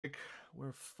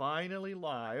We're finally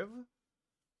live.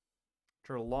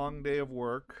 After a long day of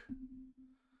work.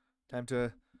 Time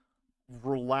to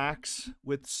relax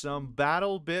with some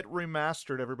BattleBit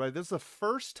Remastered, everybody. This is the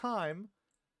first time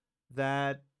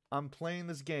that I'm playing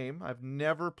this game. I've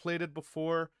never played it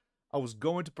before. I was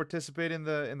going to participate in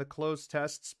the closed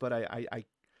tests, but I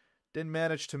didn't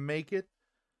manage to make it.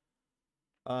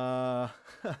 I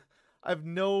have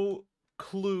no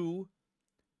clue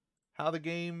how the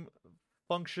game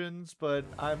functions, but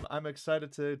I'm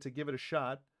excited to give it a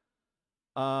shot.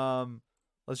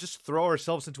 Let's just throw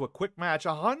ourselves into a quick match.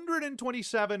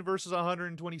 127 versus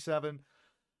 127.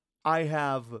 I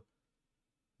have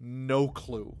no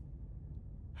clue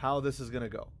how this is gonna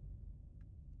go.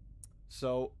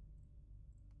 So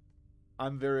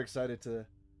I'm very excited to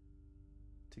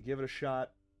give it a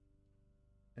shot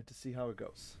and to see how it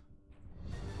goes.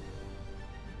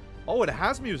 Oh, it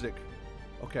has music.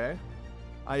 Okay.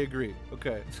 I agree.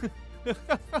 Okay.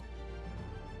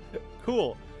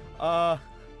 Cool.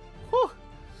 Whew.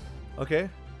 Okay.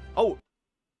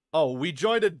 Oh, we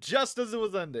joined it just as it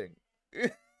was ending.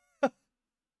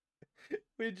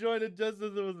 We joined it just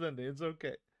as it was ending. It's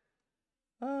okay.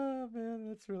 Oh, man,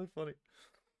 that's really funny.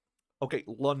 Okay,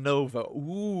 Lenovo.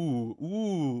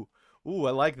 Ooh,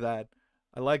 I like that.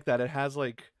 I like that. It has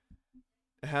like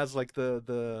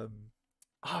the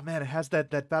oh man, it has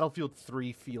that Battlefield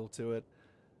 3 feel to it.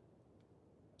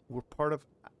 We're part of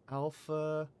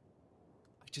Alpha.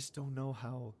 I just don't know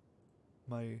how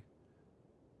my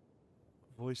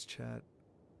voice chat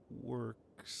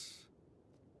works.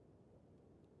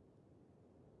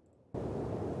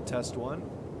 Test one.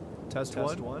 Test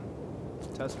one.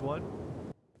 Test one.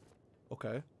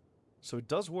 Okay. So it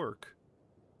does work.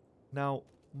 Now,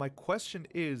 my question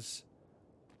is,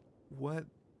 what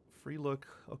free look?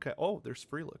 Okay. Oh, there's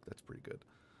free look. That's pretty good.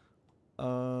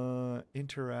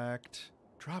 Interact.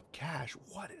 Drop cash.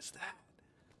 What is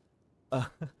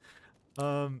that?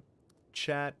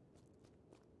 Chat.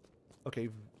 Okay,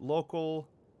 local.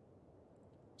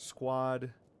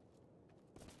 Squad.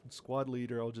 Squad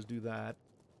leader. I'll just do that.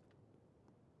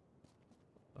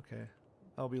 Okay.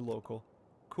 I'll be local.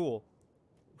 Cool.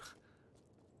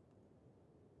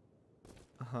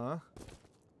 Uh-huh.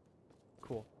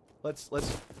 Cool. Let's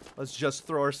just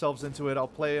throw ourselves into it. I'll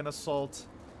play an assault.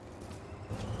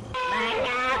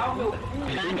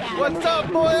 What's up,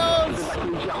 boyos?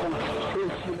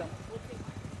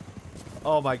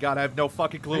 Oh my god, I have no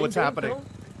fucking clue what's happening.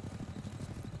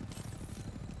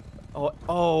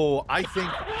 Oh, I think...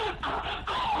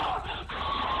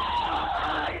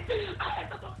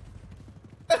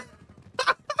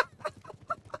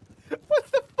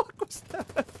 What the fuck was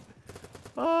that?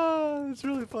 Oh, it's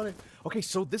really funny. Okay,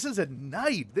 so this is at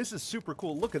night. This is super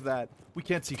cool. Look at that. We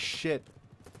can't see shit.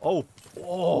 Oh,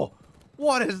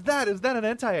 what is that? Is that an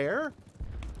anti-air?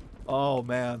 Oh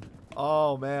man,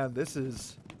 this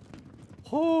is...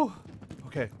 Oh,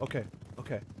 okay.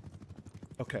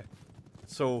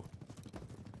 So,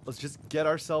 let's just get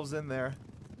ourselves in there.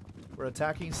 We're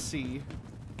attacking C.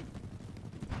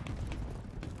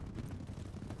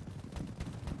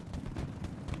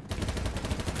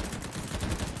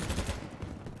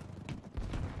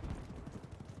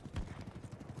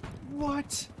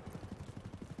 What?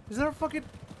 Is there a fucking...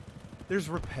 There's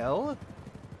repel?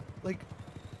 Like,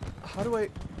 how do I...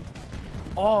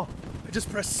 Oh, I just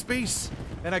press space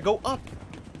and I go up.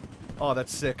 Oh,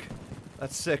 that's sick.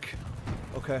 That's sick.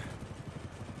 Okay.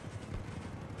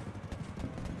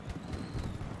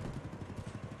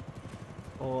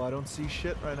 Oh, I don't see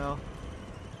shit right now.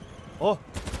 Oh,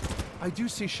 I do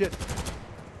see shit.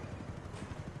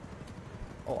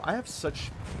 Oh, I have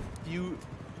such few...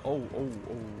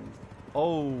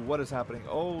 Oh, what is happening?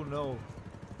 Oh, no.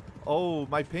 Oh,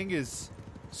 my ping is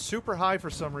super high for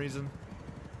some reason.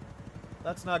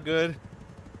 That's not good.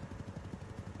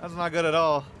 That's not good at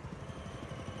all.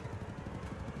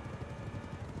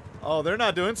 Oh, they're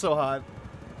not doing so hot.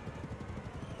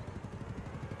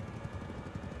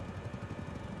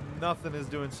 Nothing is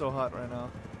doing so hot right now.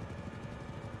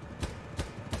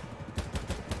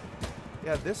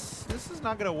 Yeah, this is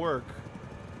not gonna work.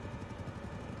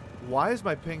 Why is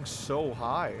my ping so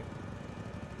high?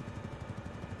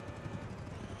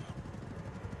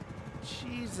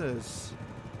 Jesus.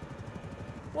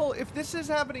 Well, if this is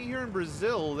happening here in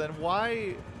Brazil, then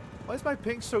why is my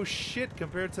ping so shit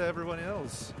compared to everyone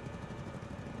else?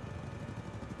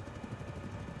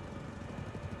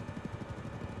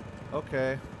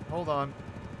 Okay, hold on.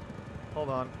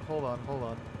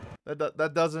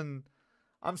 That doesn't...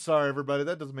 I'm sorry, everybody.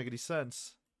 That doesn't make any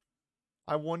sense.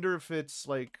 I wonder if it's,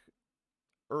 like,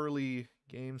 early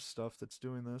game stuff that's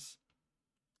doing this.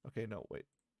 Okay, no, wait.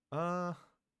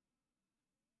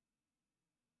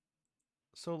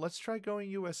 So let's try going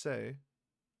USA.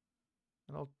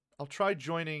 And I'll try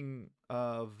joining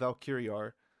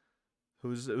Valkyriar,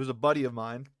 who's a buddy of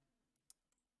mine.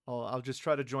 I'll just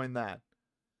try to join that.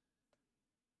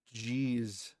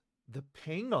 Jeez, the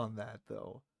ping on that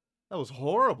though. That was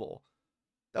horrible.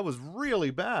 That was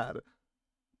really bad.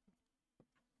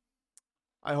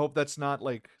 I hope that's not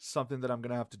like something that I'm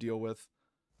gonna have to deal with.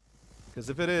 Because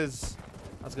if it is,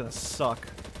 that's gonna suck.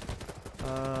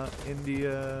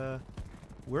 India.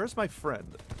 Where's my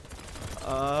friend?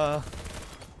 I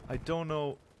don't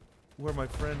know where my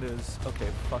friend is. Okay,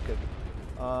 fuck it.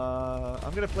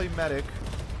 I'm gonna play medic.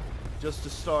 Just to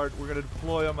start, we're gonna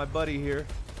deploy on my buddy here.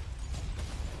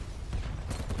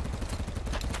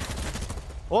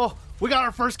 Oh, we got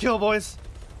our first kill, boys.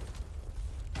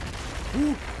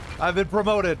 Woo, I've been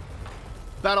promoted.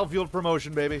 Battlefield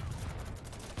promotion, baby.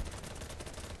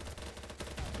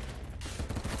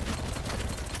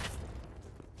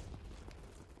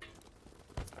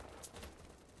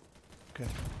 Okay.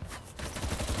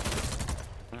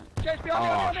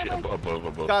 Oh, shit,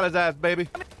 above. Got his ass, baby.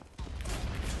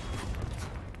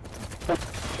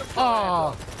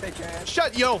 Oh,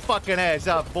 shut your fucking ass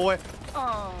up, boy.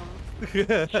 Oh.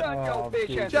 Shut your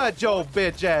bitch ass up. Shut your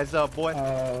bitch ass up, boy.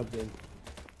 Okay.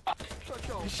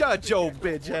 Shut your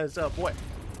bitch ass up, boy.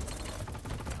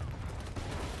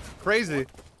 Crazy.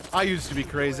 I used to be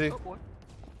crazy.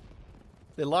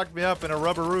 They locked me up in a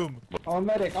rubber room. I'm a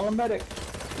medic. I'm a medic.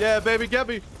 Yeah, baby, get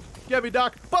me. Get me,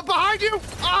 Doc. But behind you!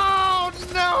 Oh,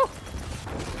 no!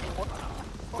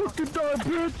 Fucking die,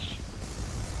 bitch!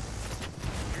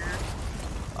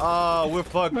 Oh, we're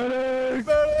fucked. Medic!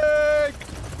 Medic!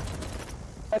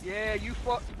 Yeah, you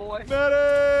fucked, boy.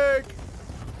 Medic!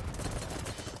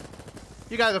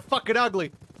 You guys are fucking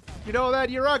ugly. You know that?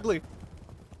 You're ugly.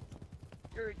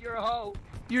 You're a hoe.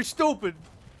 You're stupid.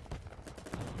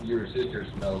 Your sister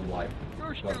smells like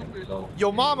You're fucking stupid. soap.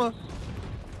 Yo, mama.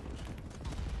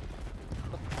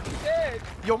 Dead.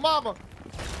 Yo, mama.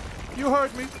 You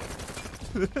heard me.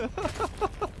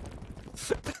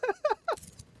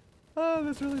 Oh,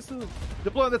 that's really silly.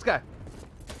 Deploy on this guy.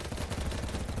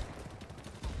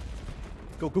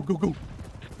 Go, go, go, go.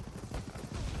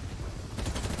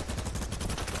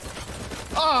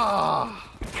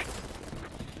 Ah!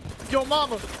 Yo,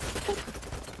 mama.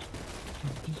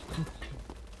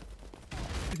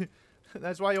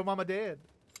 That's why your mama dead.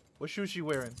 What shoes she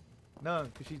wearing? None,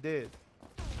 because she's dead.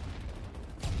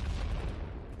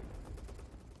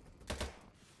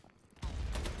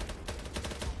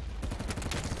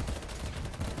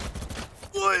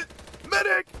 What?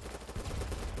 Medic!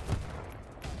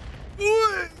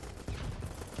 What?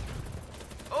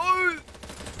 Oh!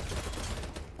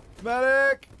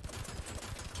 Medic!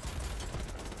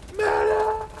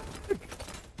 Medic!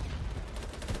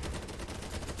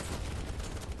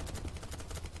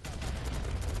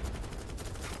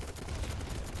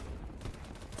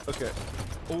 Okay.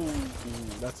 Ooh,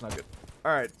 that's not good.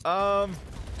 All right.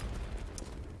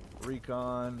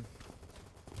 Recon.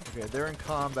 Okay, they're in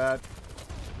combat.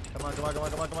 Come on, come on, come on,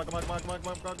 come on, come on, come on, come on, come on, come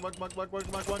on, come on, come on, come on,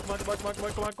 come on, come on, come on, come on, come on, come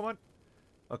on, come on, come on.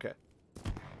 Okay.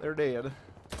 They're dead.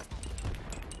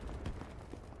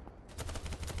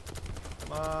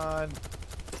 Come on.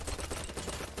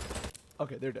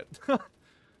 Okay, they're dead.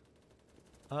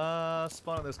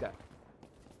 Spawn on this guy.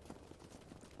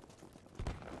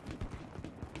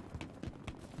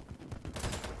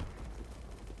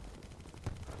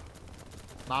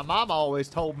 My mom always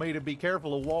told me to be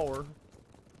careful of war.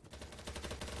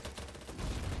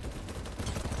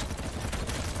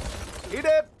 Eat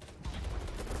it!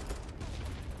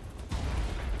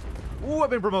 Ooh, I've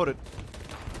been promoted.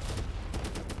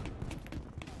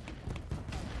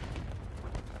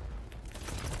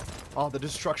 Oh, the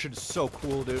destruction is so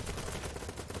cool, dude.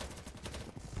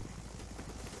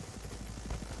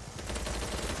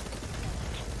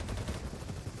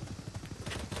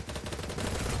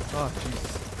 Oh,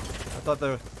 jeez. I thought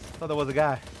there was a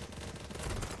guy.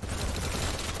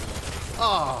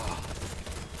 Ah.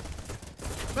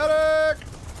 Medic!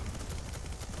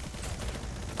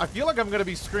 I feel like I'm gonna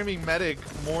be screaming medic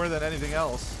more than anything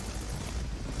else.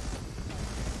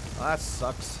 Oh, that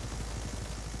sucks.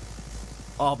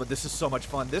 Oh, but this is so much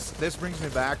fun. This brings me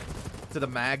back to the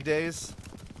mag days.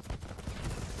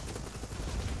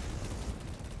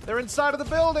 They're inside of the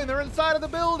building! They're inside of the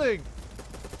building!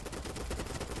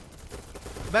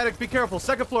 Medic, be careful.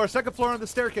 Second floor on the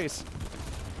staircase.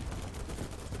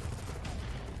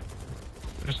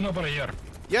 There's nobody here.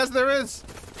 Yes, there is.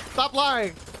 Stop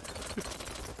lying.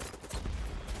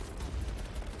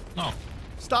 No.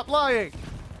 Stop lying.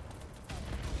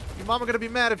 Your mama gonna be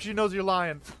mad if she knows you're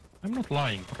lying. I'm not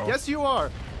lying, bro. Yes, you are.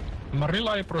 I'm a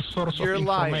reliable source You're of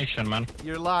lying. information, man.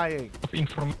 You're lying.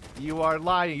 Of You are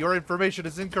lying. Your information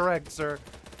is incorrect, sir.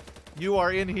 You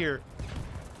are in here.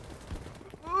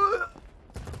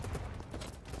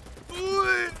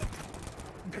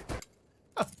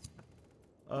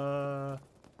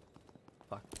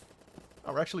 Fuck.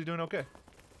 Oh, we're actually doing okay.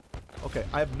 Okay,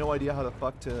 I have no idea how the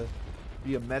fuck to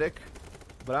be a medic,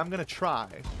 but I'm gonna try.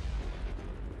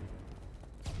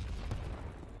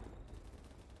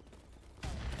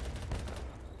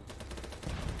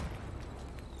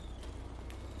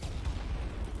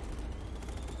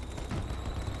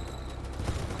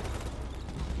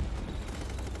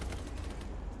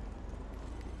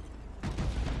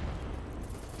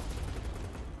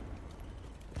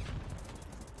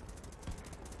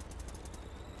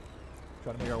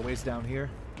 Trying to make our ways down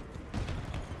here.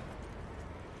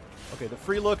 Okay, the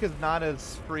free look is not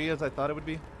as free as I thought it would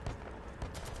be.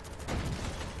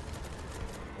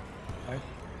 Okay.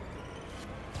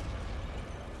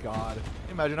 God. Can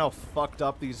you imagine how fucked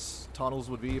up these tunnels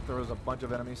would be if there was a bunch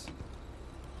of enemies?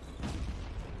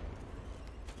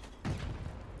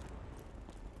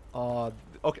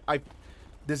 Okay,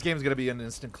 this game's gonna be an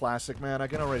instant classic, man. I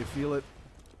can already feel it.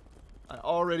 I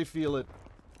already feel it.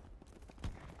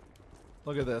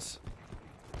 Look at this.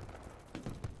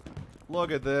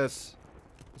 Look at this.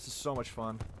 This is so much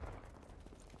fun.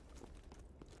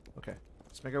 Okay,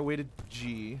 let's make our way to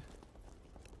G.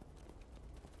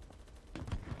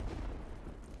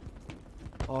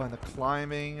 Oh, and the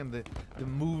climbing and the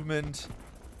movement.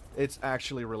 It's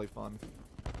actually really fun.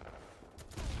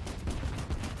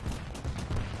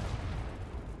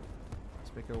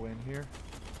 Let's make our way in here.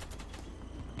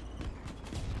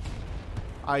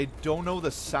 I don't know the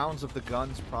sounds of the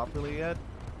guns properly yet,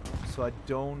 so I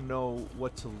don't know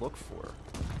what to look for.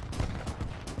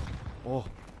 Oh.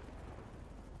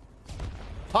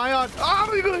 Pion! Ah!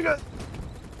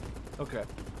 Okay.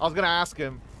 I was gonna ask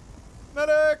him.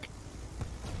 Medic!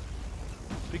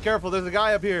 Be careful, there's a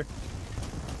guy up here.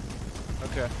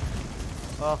 Okay.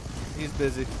 Oh, he's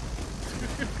busy.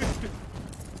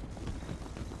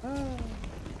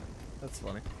 That's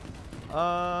funny.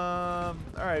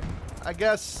 Alright. I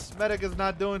guess medic is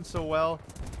not doing so well.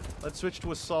 Let's switch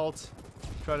to assault.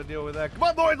 Try to deal with that. Come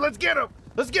on, boys, let's get him!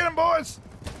 Let's get him, boys!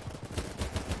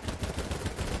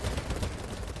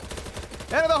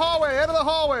 End of the hallway! End of the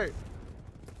hallway!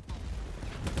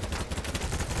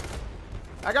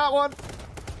 I got one!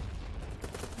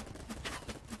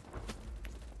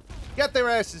 Get their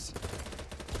asses!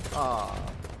 Ah,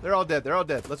 they're all dead. They're all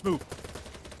dead. Let's move.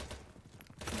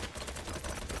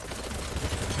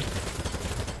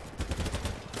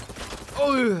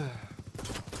 Oh!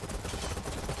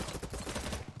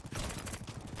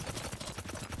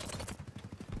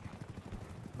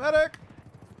 Medic!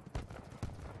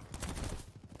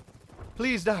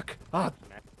 Please, Doc. Ah,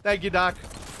 thank you, Doc.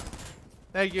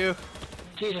 Thank you.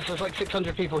 Jesus, there's like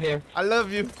 600 people here. I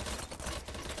love you.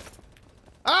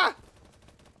 Ah!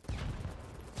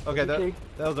 Okay, that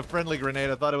was a friendly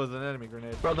grenade. I thought it was an enemy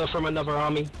grenade. Brother from another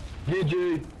army.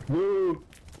 GG. Woo.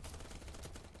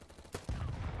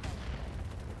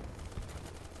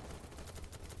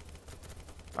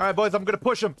 All right, boys, I'm gonna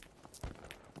push him.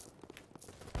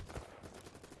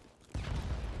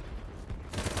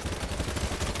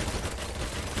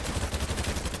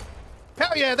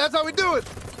 Hell yeah, that's how we do it.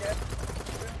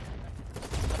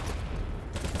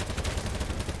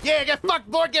 Yeah, get fucked,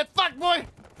 boy. Get fucked, boy.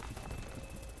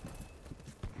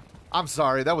 I'm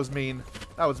sorry. That was mean.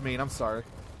 That was mean. I'm sorry.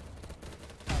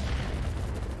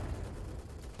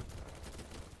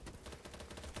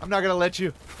 I'm not gonna let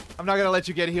you. I'm not gonna let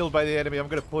you get healed by the enemy. I'm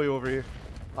gonna pull you over here.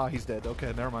 Ah, he's dead.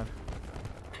 Okay, never mind.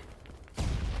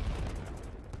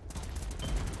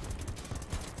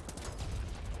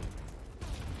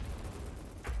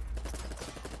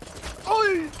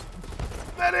 Oh,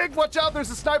 medic! Watch out!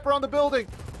 There's a sniper on the building.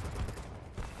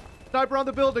 Sniper on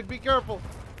the building. Be careful.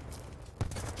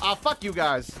 Ah, fuck you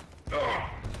guys.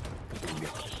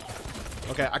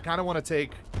 Okay, I kind of want to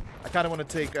take.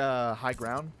 High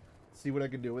ground. See what I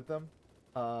can do with them.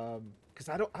 Cause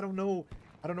I don't know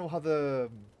how the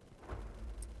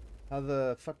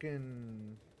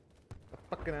fucking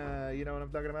you know what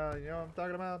I'm talking about? You know what I'm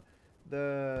talking about?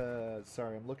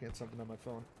 Sorry, I'm looking at something on my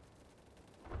phone.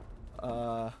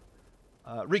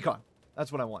 Recon.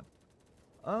 That's what I want.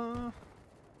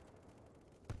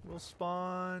 We'll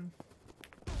spawn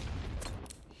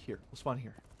here. We'll spawn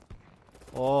here.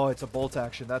 Oh, it's a bolt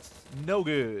action. That's no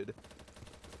good.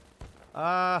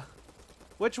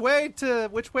 Which way to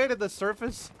the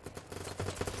surface?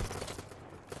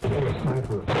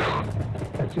 Sniper.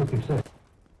 That's what he said.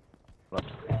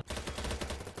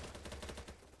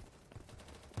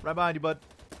 Right behind you, bud.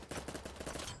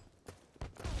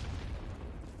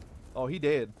 Oh, he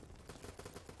dead.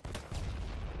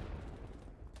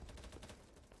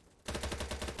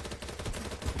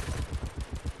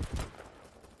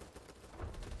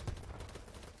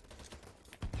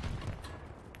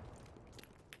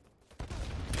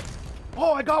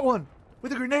 Oh, I got one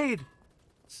with a grenade.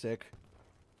 Sick.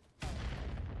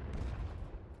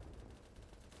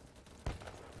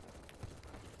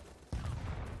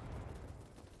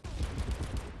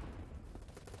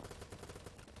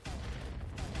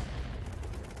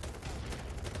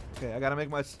 Okay, I gotta make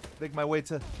my way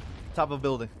to top of a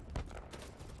building.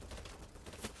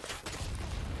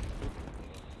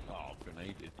 Oh,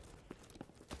 grenaded.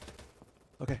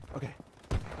 Okay, okay.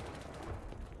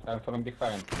 Time for them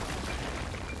behind.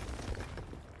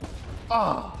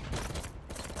 Ah!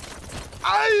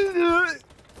 I.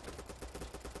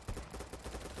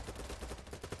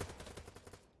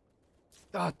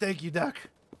 Oh, thank you, Doc.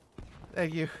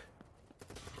 Thank you.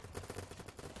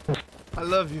 I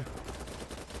love you.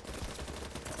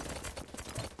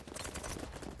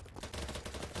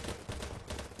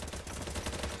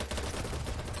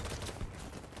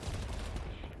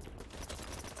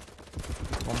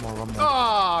 One more.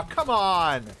 Oh, come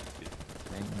on!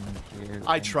 Thank you.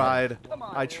 I tried. Come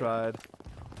on. I tried.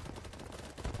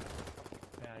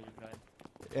 Yeah, you got it.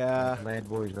 Yeah. Played,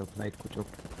 boys. Well played. Good job.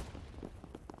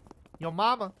 Your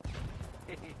mama.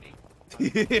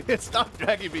 Stop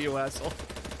dragging me, you asshole.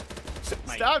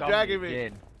 Stop dragging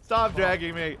me. Stop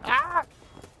dragging me. Ah!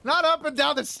 Not up and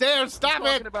down the stairs. Stop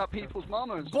Talking it. about people's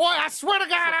mamas. Boy, I swear to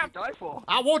God. What you die for?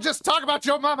 I won't just talk about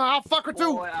your mama. I'll fuck her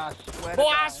too. Boy, I swear.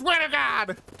 Boy, I swear to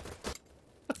God.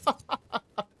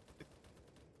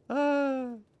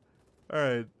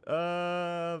 Alright.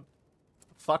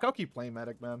 Fuck, I'll keep playing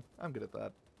medic, man. I'm good at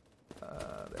that.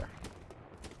 There.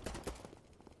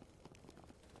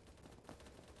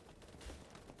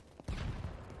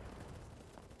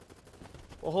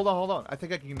 Well, hold on. I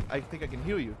think I can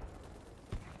heal you.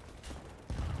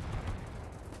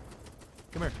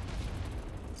 Come here.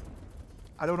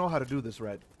 I don't know how to do this,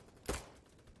 Red.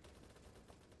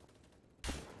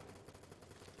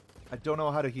 I don't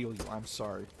know how to heal you. I'm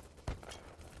sorry.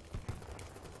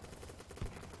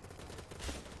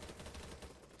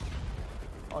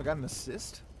 Oh, I got an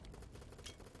assist?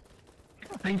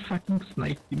 I fucking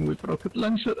sniped him with rocket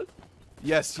launcher.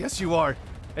 Yes, you are.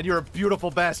 And you're a beautiful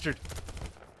bastard.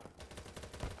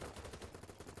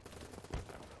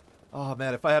 Oh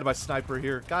man, if I had my sniper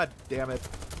here, god damn it.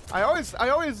 I always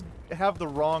have the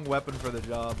wrong weapon for the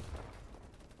job.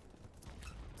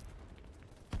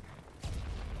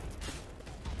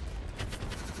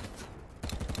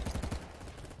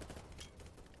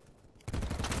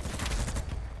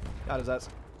 God, is that...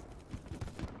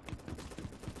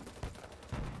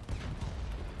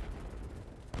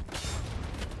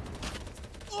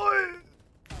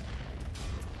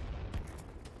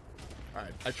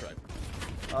 Alright, I tried.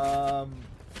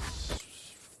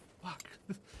 Fuck.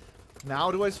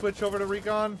 Now do I switch over to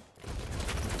recon?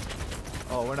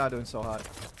 Oh, we're not doing so hot.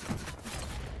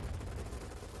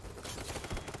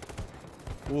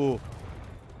 Ooh.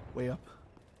 Way up.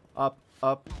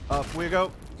 Up we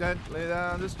go. Gently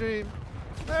down the stream.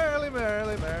 Merrily,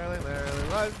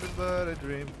 life is but a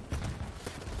dream.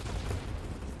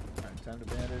 Alright, time to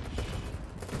bandage.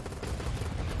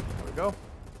 There we go.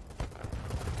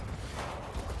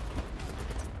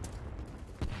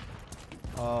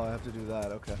 Oh, I have to do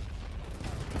that, okay.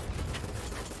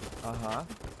 Uh-huh.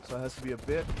 So it has to be a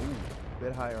bit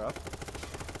higher up.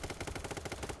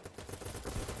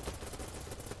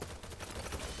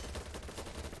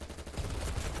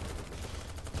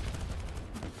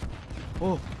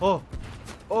 Oh!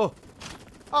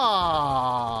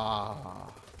 Ah!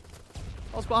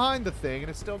 I was behind the thing and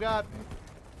it still got me.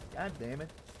 God damn it.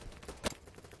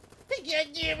 God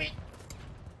damn it!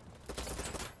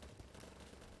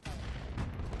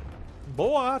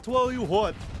 Boy, I tell you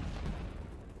what.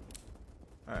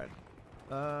 Alright.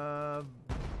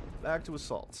 Back to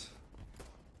assault.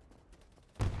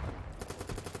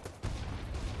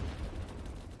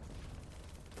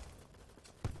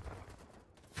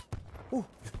 Ooh.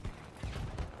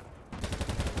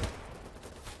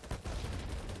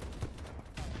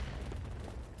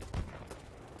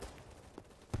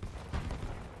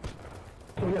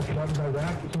 So yes, run by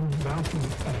that, some bouncing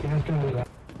Afghanistan with that.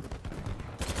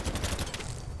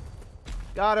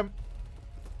 Got him.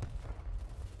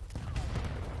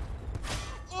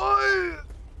 Oi!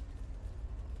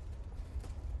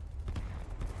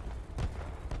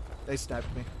 They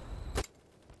sniped me.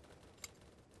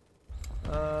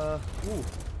 Ooh,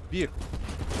 vehicle.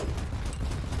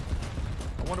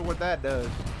 I wonder what that does.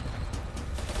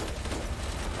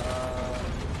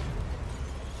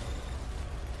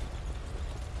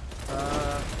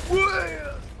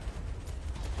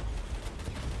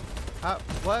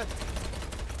 What?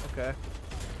 Okay.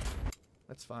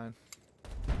 That's fine.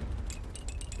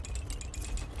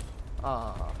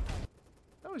 Ah.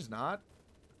 No, he's not.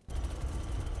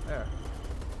 There.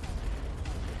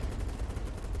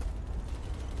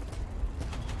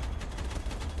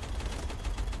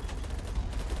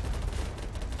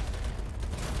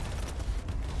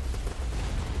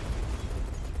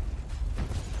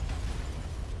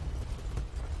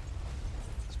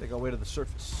 Let's make our way to the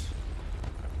surface.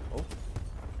 Oh.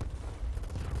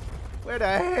 Where the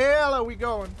hell are we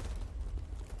going?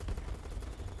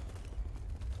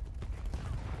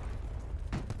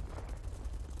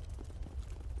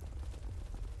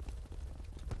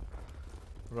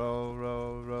 Row,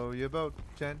 row, row your boat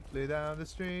gently down the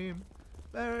stream.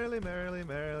 Merrily, merrily,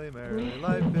 merrily, merrily,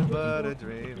 life is but a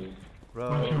dream.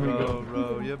 Row, row,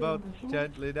 row your boat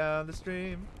gently down the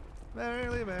stream.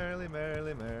 Merrily, merrily,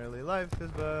 merrily, merrily, life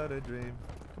is but a dream.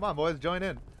 Come on, boys, join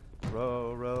in.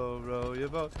 Row, row, row your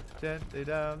boat gently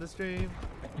down the stream.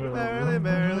 Merrily,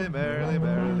 merrily, merrily,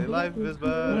 merrily, life is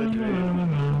but a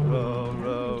dream. Row,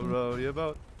 row, row your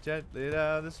boat gently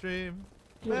down the stream.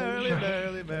 Merrily,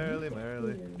 merrily, merrily,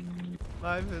 merrily,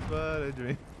 life is but a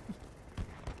dream.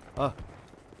 Oh.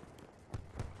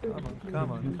 Come on,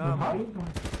 come on, come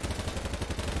on.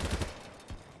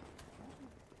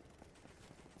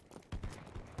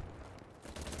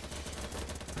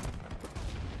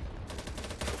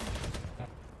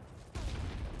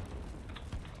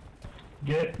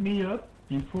 Get me up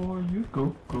before you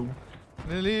go.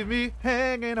 Leave me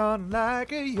hanging on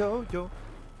like a yo-yo.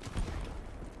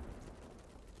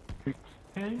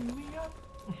 Hang me up.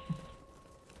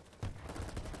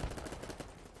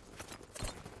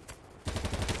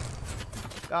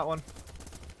 Got one.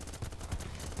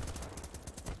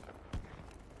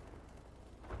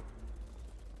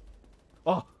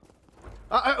 Oh.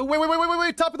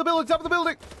 Wait. Top of the building, top of the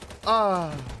building.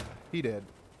 Ah, he did.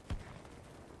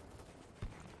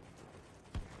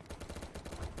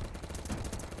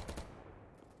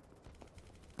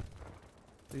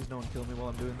 Please no one kill me while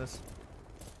I'm doing this.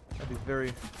 That'd be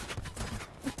very...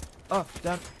 Oh,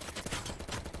 down.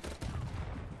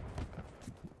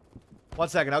 1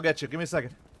 second, I'll get you. Give me a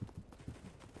second.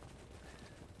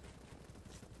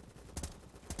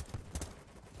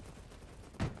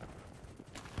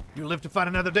 You live to fight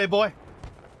another day, boy.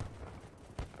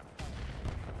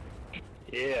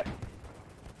 Yeah.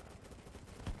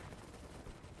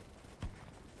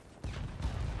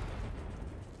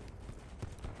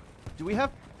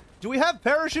 Do we have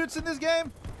parachutes in this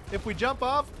game? If we jump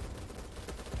off?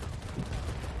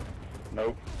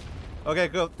 Nope. Okay,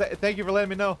 cool. Thank you for letting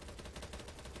me know.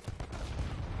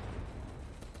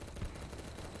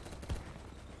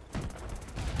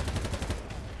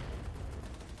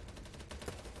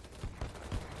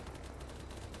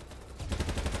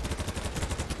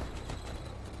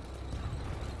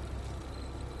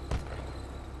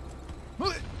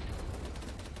 Woo!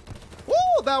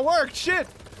 That worked! Shit!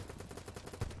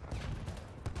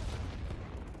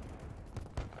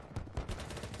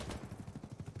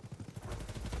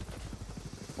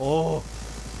 Oh.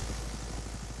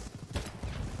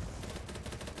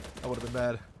 That would have been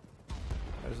bad.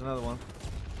 There's another one.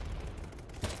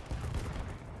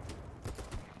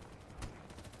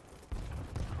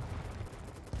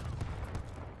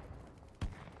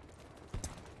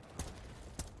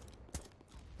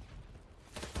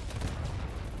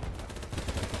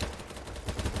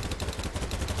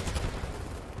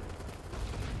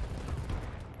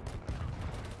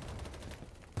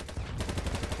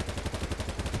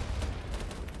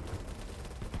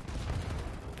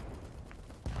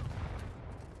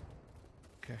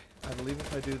 I believe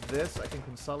if I do this, I can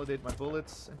consolidate my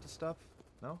bullets into stuff.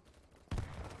 No?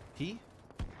 Key?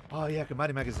 Oh yeah,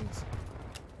 combined magazines.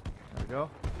 There we go.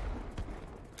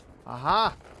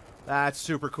 Aha! That's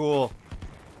super cool.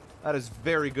 That is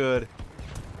very good.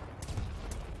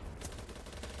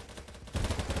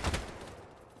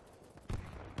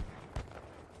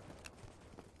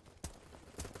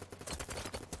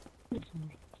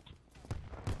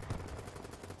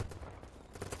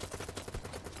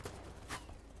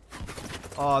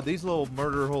 Oh, these little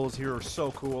murder holes here are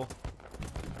so cool.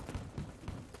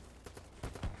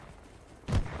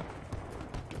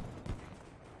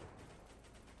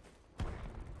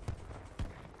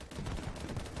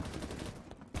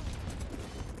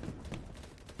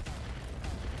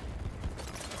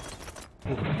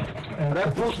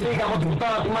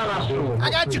 I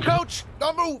got you, coach!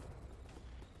 Don't move!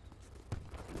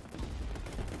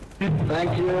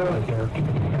 Thank you.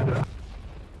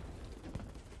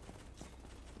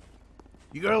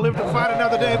 You gonna live to fight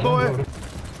another day, boy?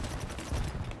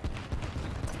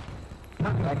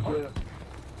 Thank you.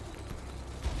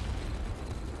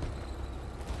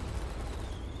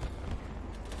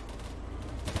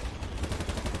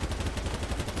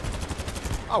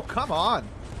 Oh, come on.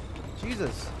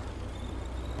 Jesus.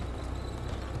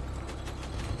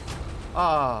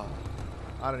 Ah.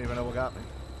 I don't even know what got me.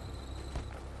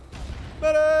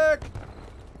 Medic!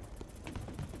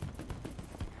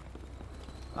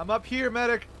 I'm up here,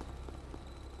 medic.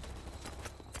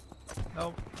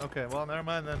 Nope. Okay, well, never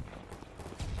mind then.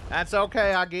 That's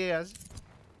okay, I guess.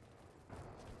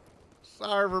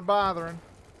 Sorry for bothering.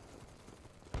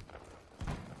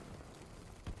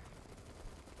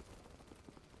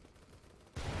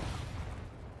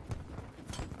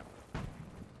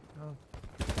 Oh.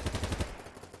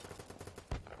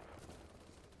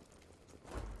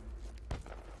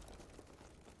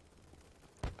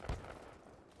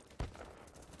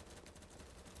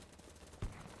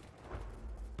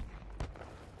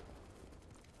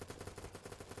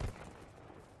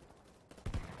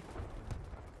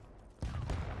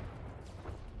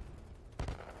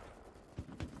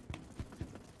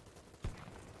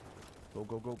 Go,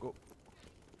 go, go, go.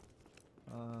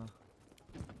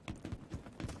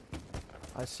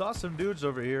 I saw some dudes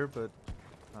over here, but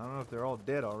I don't know if they're all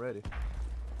dead already.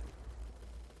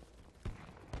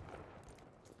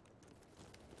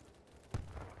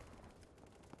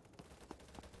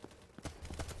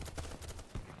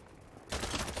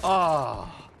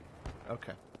 Ah.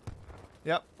 Okay.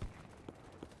 Yep.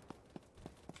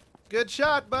 Good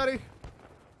shot, buddy.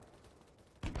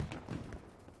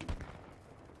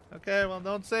 Okay, well,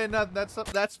 don't say nothing.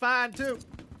 That's fine too.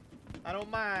 I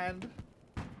don't mind.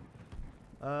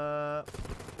 On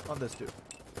this dude.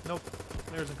 Nope.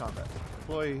 There's in combat.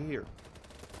 Employee here.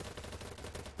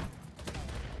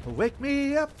 Wake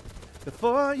me up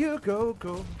before you go.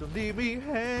 Don't leave me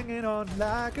hanging on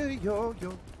like a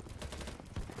yo-yo.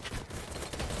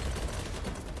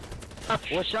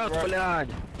 Watch out, Vlad.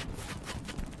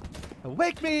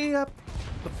 Wake me up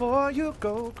before you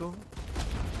go.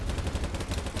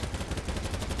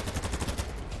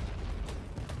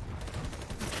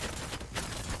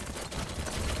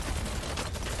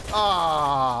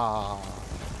 Ah.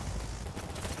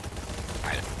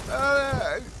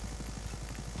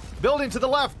 Building to the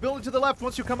left. Building to the left.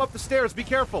 Once you come up the stairs, be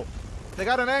careful. They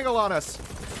got an angle on us.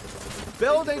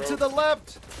 Building to the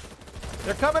left.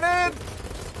 They're coming in.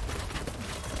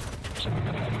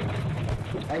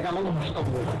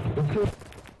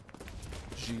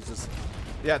 Jesus.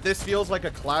 Yeah, this feels like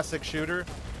a classic shooter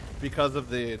because of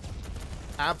the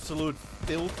absolute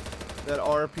filth that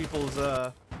are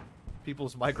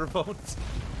people's microphones.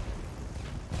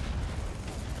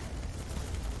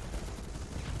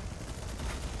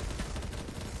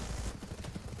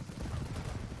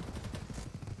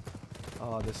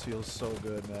 Oh, this feels so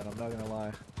good, man. I'm not gonna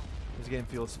lie. This game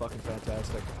feels fucking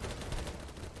fantastic.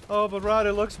 Oh, but Rod,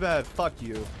 it looks bad. Fuck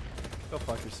you. Go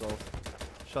fuck yourself.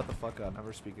 Shut the fuck up.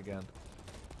 Never speak again.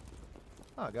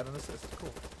 Oh, I got an assist.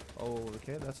 Cool. Oh,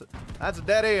 okay, that's it. That's a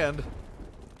dead end.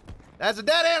 That's a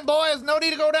dead end, boys. No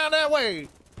need to go down that way.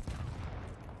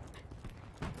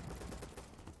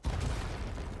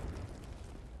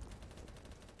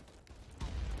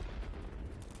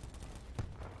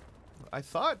 I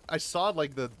thought I saw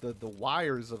like the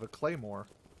wires of a claymore.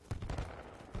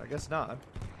 I guess not.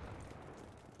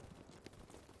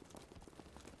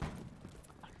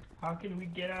 How can we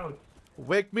get out?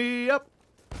 Wake me up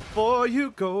before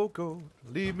you go.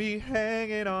 Leave me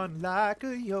hanging on like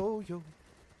a yo-yo.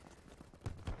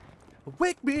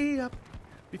 Wake me up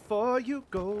before you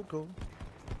go.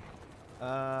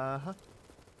 Uh-huh.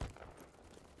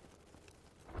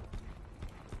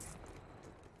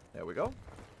 There we go.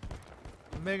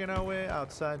 Making our way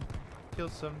outside. Kill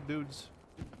some dudes.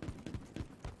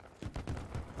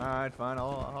 Alright, fine.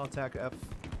 I'll attack F.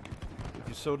 If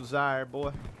you so desire,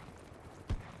 boy.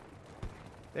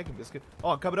 Bacon biscuit. Oh,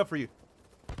 I'm coming up for you.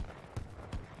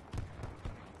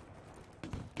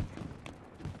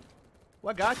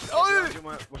 What got you? Oh,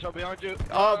 What's up behind you?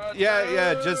 oh,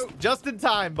 yeah. Just in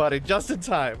time, buddy. Just in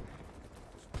time.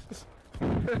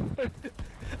 A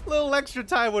little extra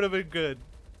time would have been good.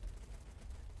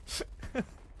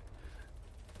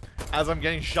 As I'm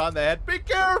getting shot in the head, be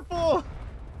careful!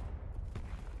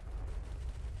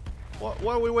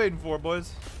 What are we waiting for,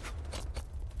 boys?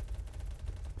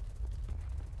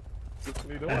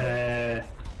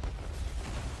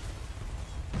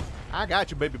 I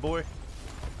got you, baby boy.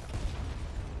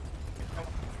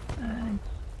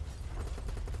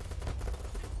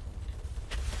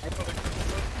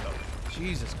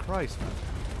 Jesus Christ, man.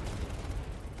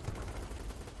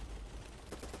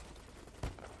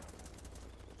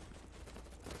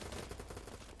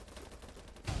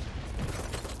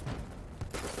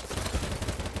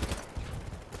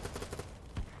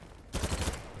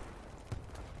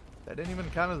 That didn't even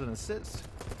count as an assist.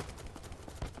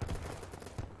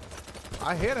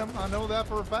 I hit him. I know that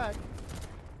for a fact.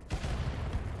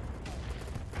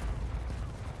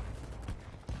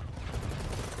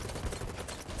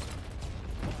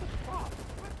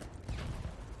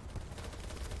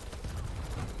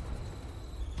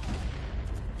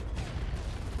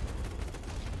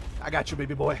 I got you,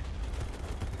 baby boy.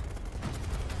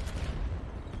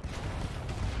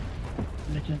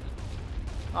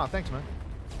 Oh, thanks, man.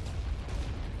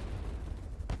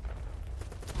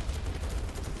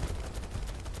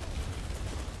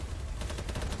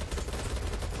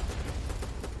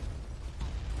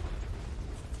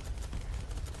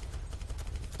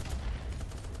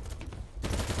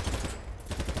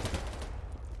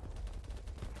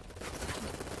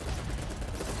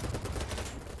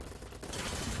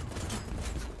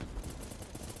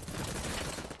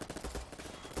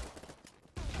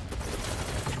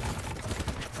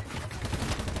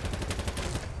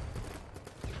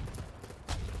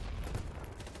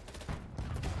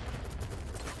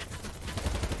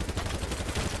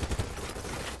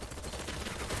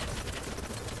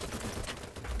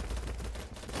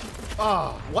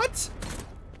 Ah, what?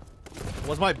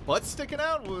 Was my butt sticking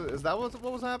out? Is that what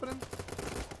was happening?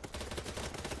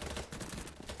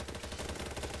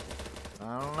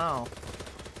 I don't know.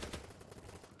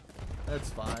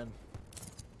 It's fine.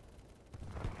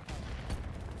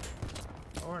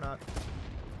 Or not.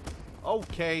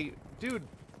 Okay, dude.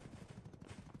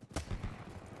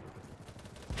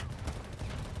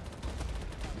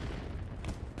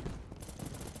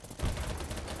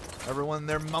 Everyone and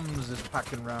their mums is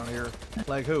packing around here.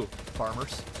 Like who?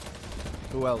 Farmers.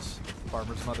 Who else?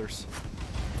 Farmers' mothers.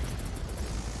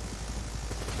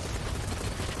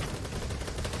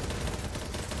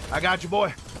 I got you,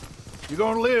 boy. You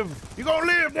gonna live. You gonna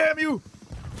live, damn you.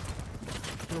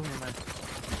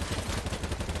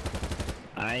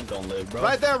 I ain't gonna live, bro.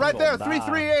 Right there, right there.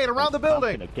 338 around the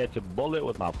building. I'm gonna catch a bullet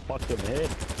with my fucking head.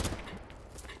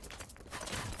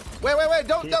 Wait.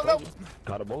 Don't.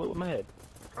 Caught a bullet with my head.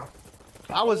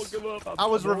 I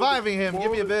was reviving him.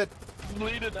 Give me a bit.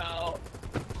 Bleeding out.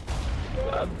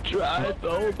 I'm trying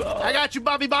so hard. I got you,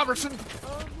 Bobby Boberson.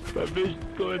 My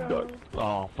vision's going dark.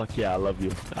 Oh, fuck yeah, I love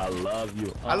you. I love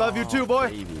you. I love you too, boy.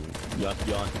 Baby. You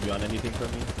want anything from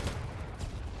me?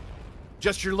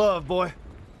 Just your love, boy.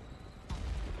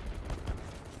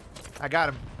 I got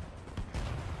him.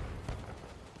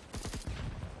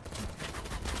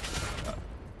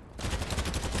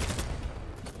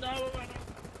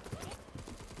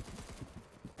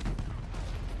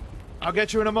 I'll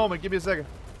get you in a moment. Give me a second.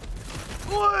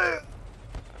 What?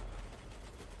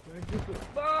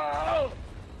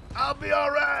 I'll be all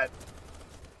right.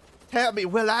 Tell me,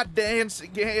 will I dance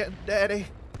again, Daddy?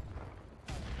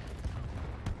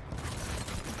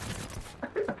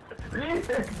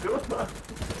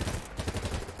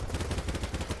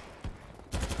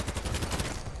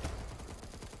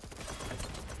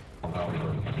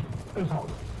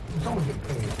 Someone get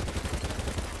paid.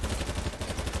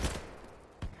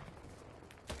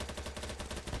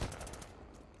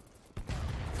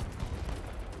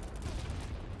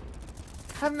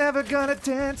 I'm never gonna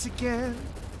dance again.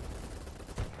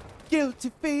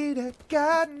 Guilty feet have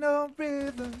got no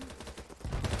rhythm.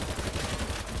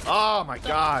 Oh my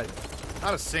god.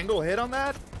 Not a single hit on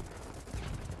that?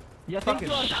 Fucking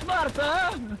smart,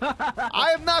 huh?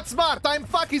 I am not smart, I'm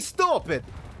fucking stupid.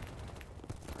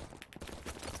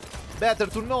 Better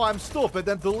to know I'm stupid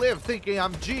than to live thinking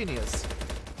I'm genius.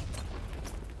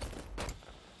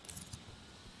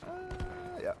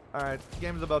 Yeah, alright,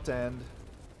 game's about to end.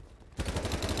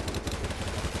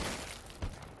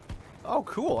 Oh,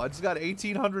 cool. I just got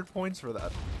 1,800 points for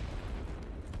that.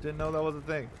 Didn't know that was a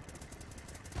thing.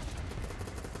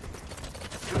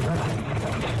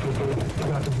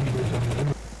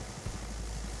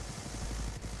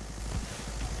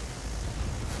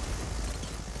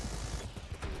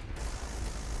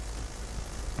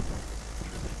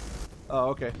 Oh,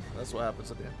 okay. That's what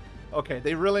happens at the end. Okay,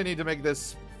 they really need to make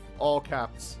this all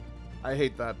caps. I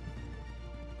hate that.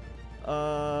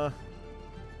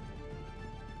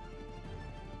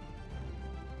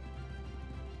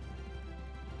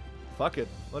 Fuck it.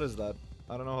 What is that?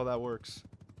 I don't know how that works.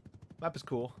 Map is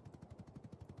cool.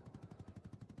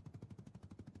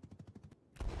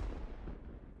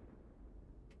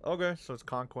 Okay, so it's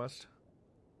Conquest.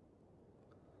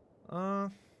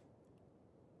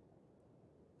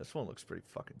 This one looks pretty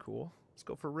fucking cool. Let's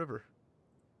go for river.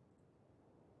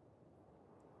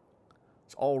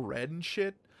 It's all red and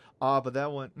shit. But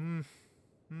that one,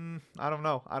 I don't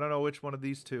know. I don't know which one of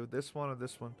these two. This one or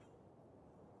this one.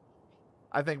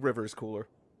 I think river is cooler.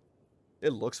 It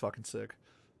looks fucking sick.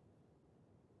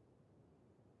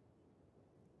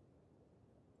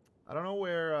 I don't know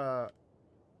where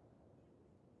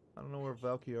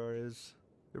Valkyar is.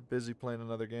 They're busy playing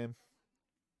another game.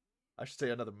 I should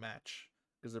say another match.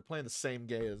 Because they're playing the same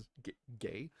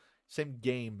same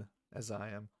game as I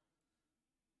am.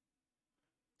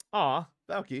 Aw,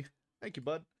 Valky. Thank you,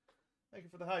 bud. Thank you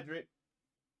for the hydrate.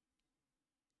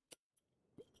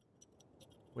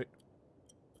 Wait.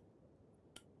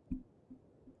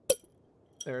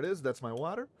 There it is. That's my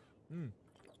water.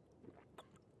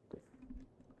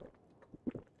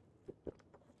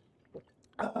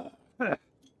 I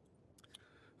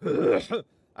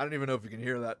don't even know if you can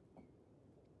hear that.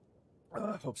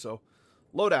 I hope so.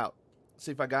 Loadout.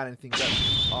 See if I got anything better.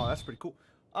 Oh, that's pretty cool.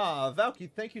 Valky,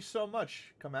 thank you so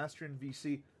much. Camastrian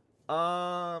VC.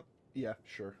 Yeah,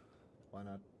 sure. Why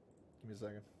not? Give me a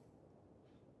second.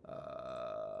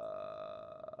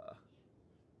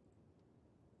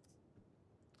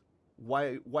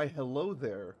 Why hello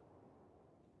there.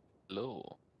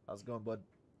 Hello. How's it going, bud?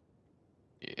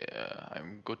 Yeah,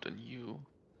 I'm good, and you?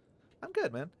 I'm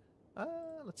good, man.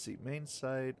 Let's see. Main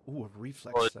side. Ooh, a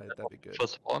reflex side. That'd be good.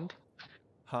 First round?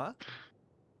 Huh?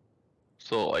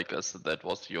 So I guess that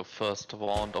was your first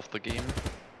round of the game?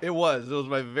 It was. It was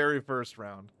my very first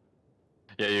round.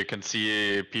 Yeah, you can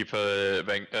see people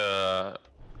that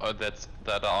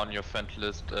are on your friend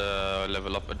list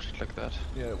level up and shit like that.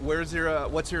 Yeah. Where's your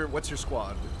what's your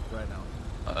squad right now?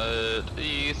 It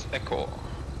is Echo,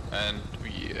 and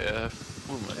we have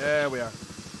movement. There we are.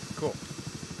 Cool.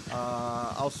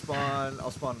 I'll spawn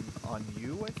on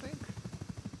you, I think.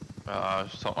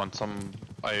 So on some,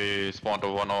 I spawned a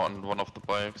one on one of the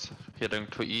bikes heading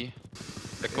to E.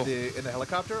 Echo. In the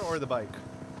helicopter or the bike?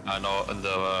 No, in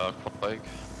the quad bike,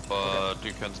 but okay.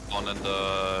 You can spawn in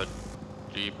the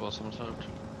Jeep or some sort.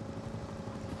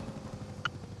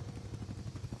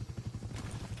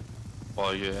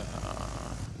 Oh yeah,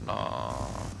 no.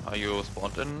 Are you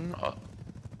spawned in?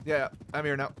 Yeah, I'm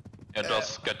here now. Yeah,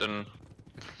 just get in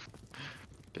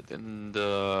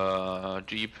the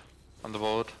Jeep on the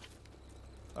road.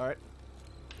 Alright.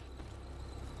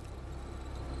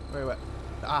 Where you at?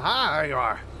 Aha, there you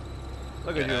are!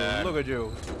 Look at you, look at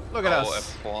you. Look at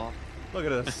us. F4. Look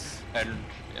at us. And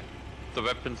yeah, the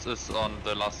weapons is on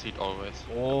the last seat always,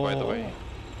 oh. by the way.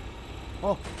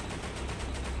 Oh.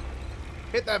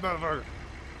 Hit that motherfucker.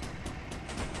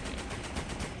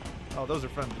 Oh, those are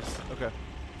friendlies. Okay.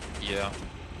 Yeah.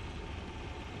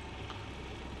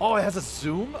 Oh, it has a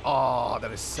zoom? Oh,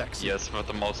 that is sexy. Yes, but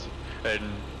the most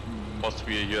of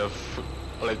you have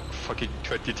like fucking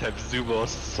 20 times zoom or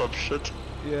some shit.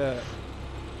 Yeah.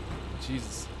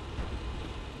 Jesus.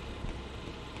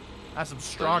 That's some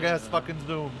strong ass fucking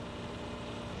zoom.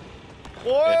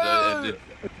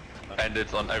 And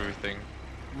it's on everything.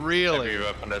 Really? Every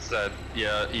weapon has that.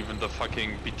 Yeah, even the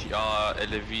fucking BTR,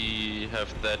 LAV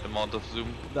have that amount of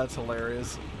zoom. That's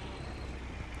hilarious.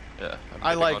 Yeah.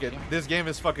 I like it. This game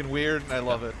is fucking weird and I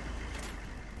love it.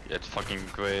 Yeah, it's fucking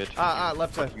great.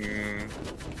 Left side.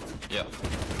 Yeah.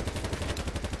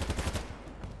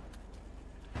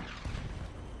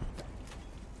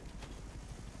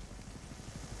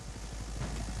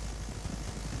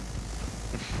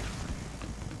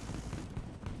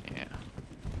 Yeah.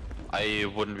 I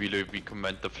wouldn't really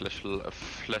recommend the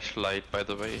flashlight, by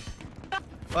the way.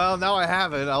 Well, now I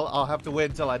have it. I'll have to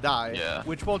wait until I die. Yeah.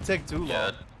 Which won't take too long.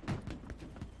 Yeah.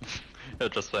 Yeah,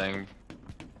 just saying.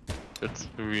 It's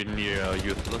really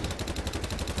useless.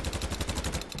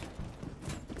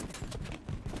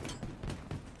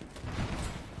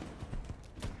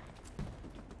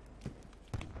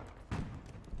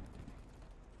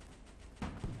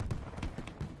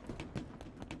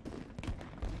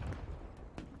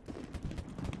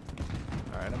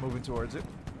 Alright, I'm moving towards it.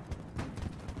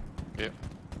 Yeah.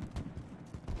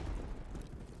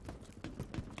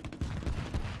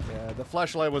 Yeah, the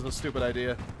flashlight was a stupid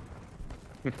idea.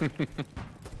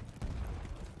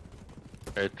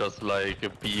 It's just like a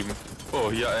beam. Oh,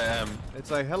 here I am.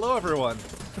 It's like, hello everyone.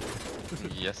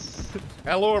 Yes.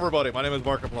 Hello everybody, my name is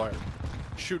Markiplier.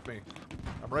 Shoot me.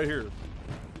 I'm right here.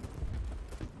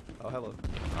 Oh, hello.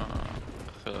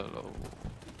 Hello.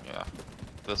 Yeah.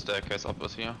 The staircase up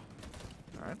is here.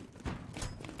 Alright.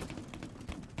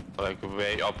 Like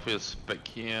way up is back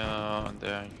here, and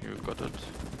there you got it.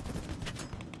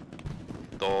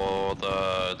 Door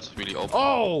that's really open.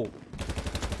 Oh!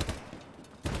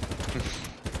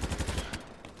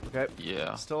 Okay.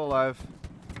 Yeah. Still alive.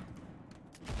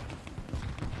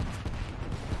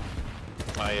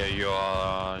 Oh yeah, you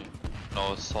are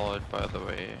no assault, by the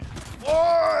way.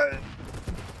 What?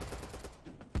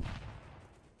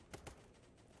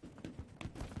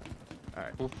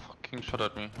 Alright. Who fucking shot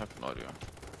at me? I have no idea.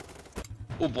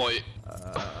 Oh boy.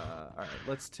 Alright,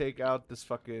 let's take out this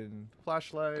fucking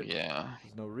flashlight. Yeah.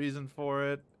 There's no reason for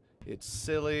it. It's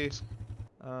silly.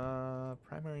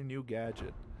 Primary new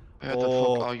gadget. Where the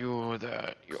fuck are you?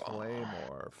 There you are.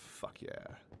 Claymore. Fuck yeah.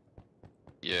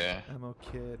 Yeah. Ammo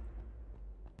kit.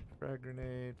 Frag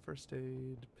grenade. First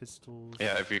aid. Pistols.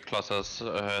 Yeah, every class has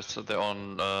their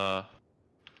own.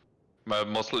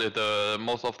 Most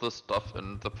of the stuff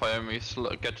in the primary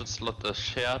gadget slot is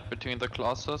shared between the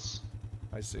classes,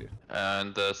 I see.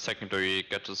 and the secondary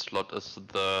gadget slot is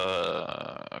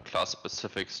the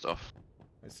class-specific stuff.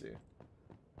 I see.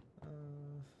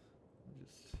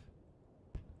 Just...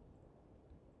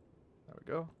 There we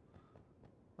go.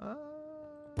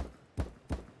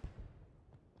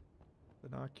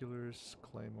 Binoculars,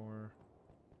 Claymore.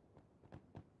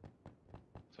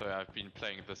 So yeah, I've been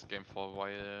playing this game for a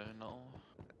while now.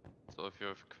 So if you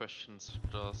have questions,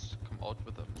 just come out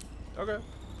with them. Okay.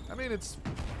 I mean, it's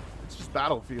just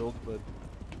Battlefield, but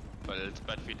Well, it's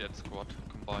Battlefield and Squad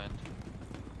combined.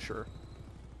 sure.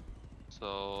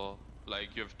 So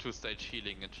like you have 2-stage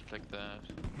healing and shit like that.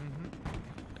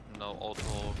 Mm-hmm. No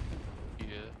auto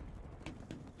heal.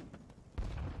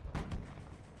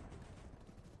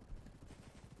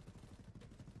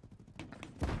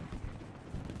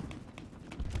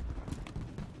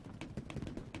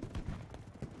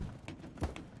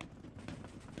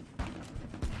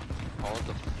 How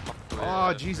the fuck do I Oh,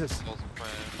 have Jesus. 10,000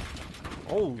 points?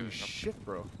 Holy Giving up. shit,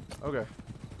 bro. Okay.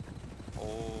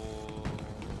 Oh,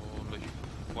 like,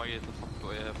 why the fuck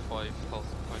do I have 5,000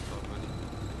 points already?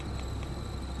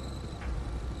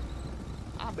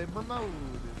 I've been promoted.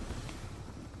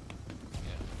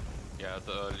 Yeah,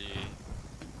 the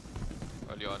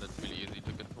early on it's really easy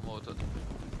to get promoted.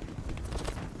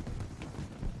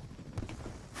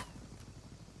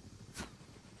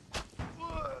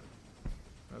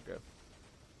 Okay.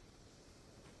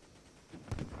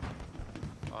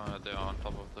 They are on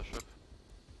top of the ship.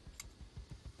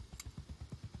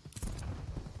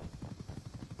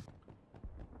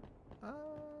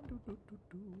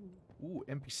 Ooh,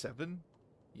 MP7?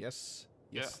 Yes.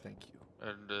 Yes, Yeah. thank you.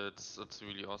 And it's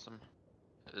really awesome.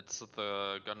 It's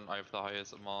the gun I have the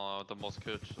highest amount, the most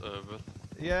kills with.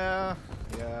 Yeah,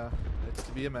 it's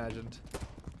to be imagined.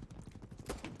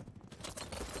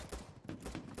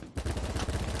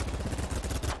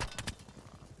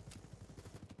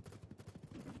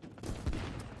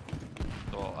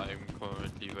 So I'm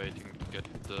currently waiting to get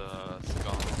the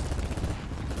scar.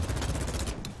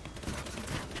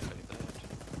 Like that.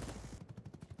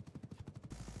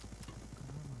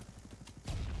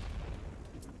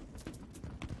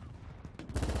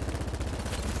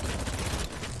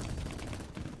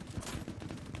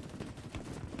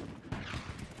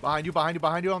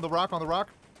 Behind you, on the rock,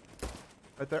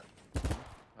 Right there.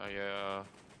 Yeah.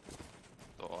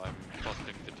 So I'm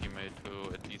trusting the teammate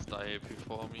to at least die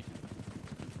before me.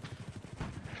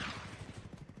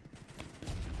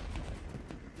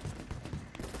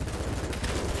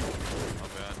 Oh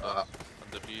man, on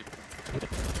the deep.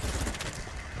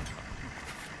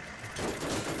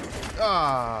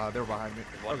 Ah, they're behind me.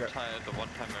 The one Okay. time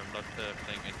I'm not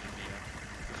playing engineer.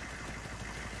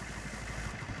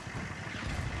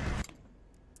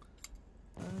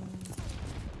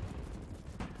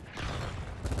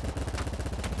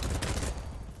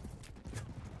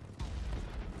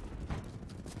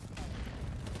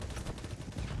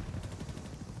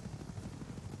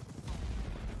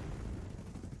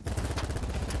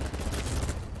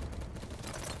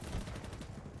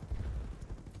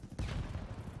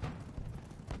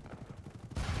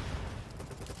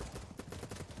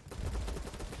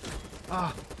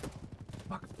 Ah,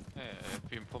 fuck. Hey, I've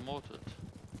been promoted.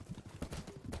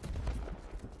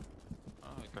 Oh,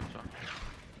 I gotcha.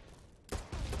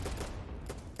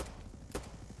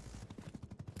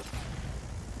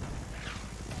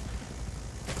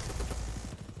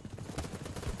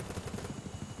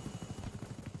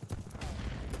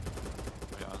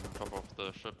 We are on top of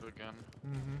the ship again.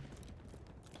 Mm-hmm.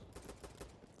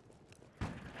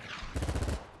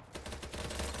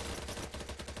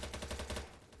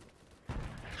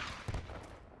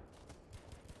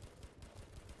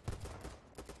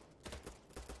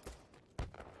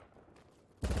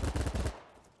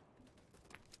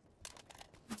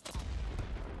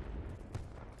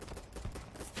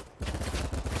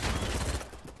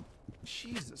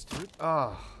 Jesus, dude.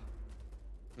 Ah.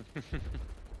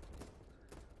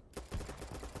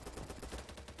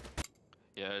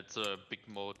 Yeah, it's a big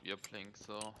mode we are playing,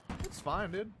 so... It's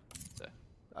fine, dude. Yeah.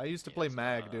 I used to play Yes,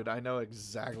 Mag, dude. I know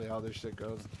exactly how this shit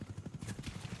goes.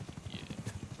 Yeah.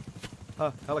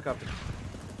 Huh, helicopter.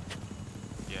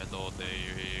 Yeah, though they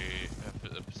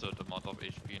have a certain amount of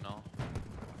HP now.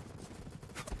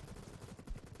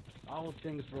 All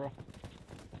things, bro.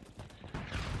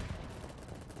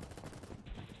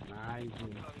 Nice.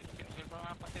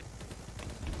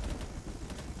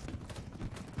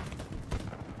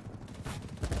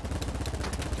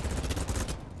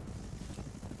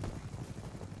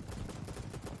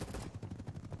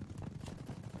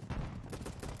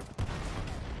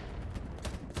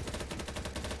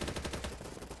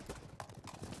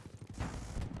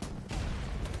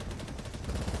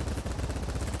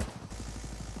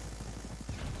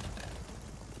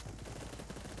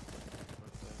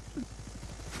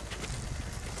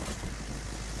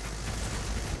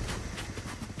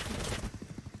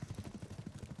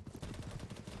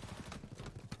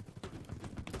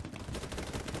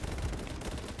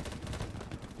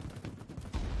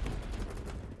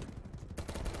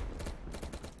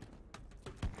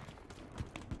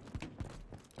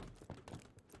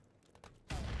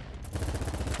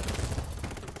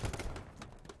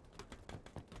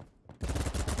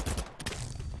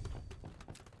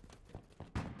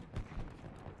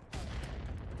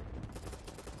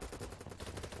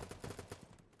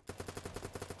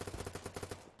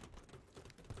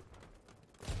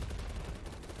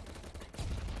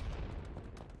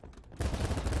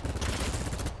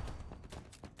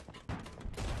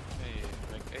 Hey,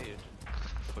 rank 8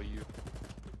 for you.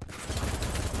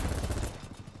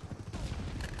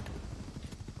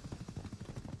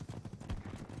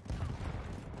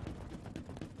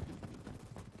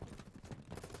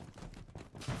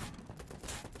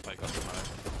 I got the knife.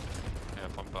 Yeah,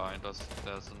 from behind us,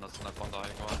 there's a sniper on the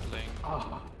high ground playing.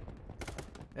 Ah.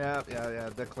 Yeah,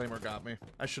 that claimer got me.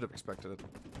 I should have expected it.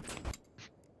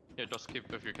 Yeah, just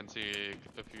keep, if you can see,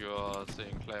 if you are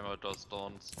seeing claimer, just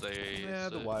don't stay. Yeah,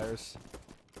 the wires.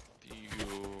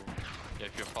 Yeah,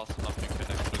 if you're fast enough, you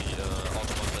can actually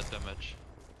outrun that damage.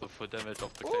 The full damage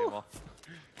of the claimer.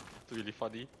 It's really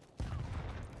funny.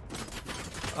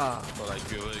 Ah. So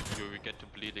like you get to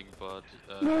bleeding, but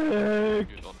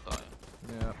you don't die.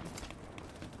 Yeah.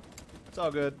 It's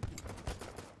all good.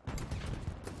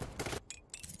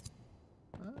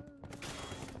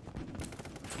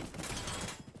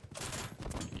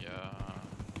 Yeah,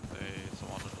 they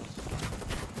surrounded us.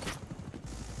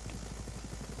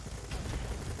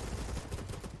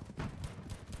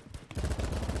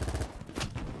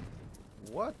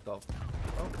 What the?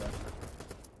 Okay.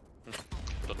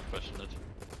 Don't question it.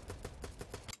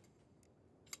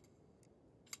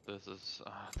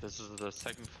 This is the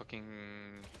second fucking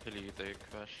heli they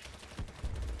crash.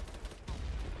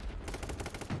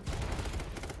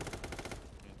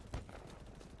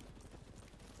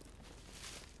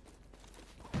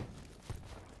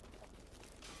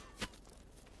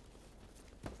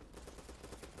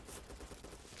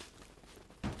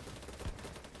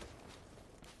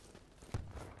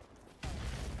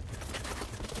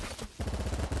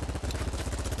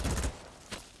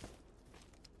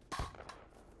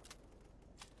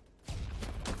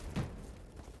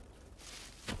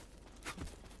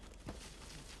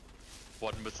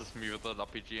 One misses me with an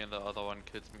RPG and the other one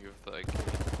kills me with the AK.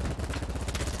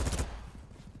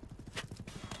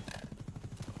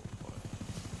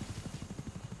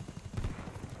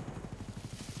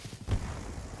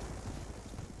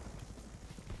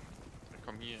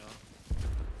 Come here.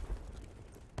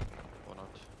 Or not.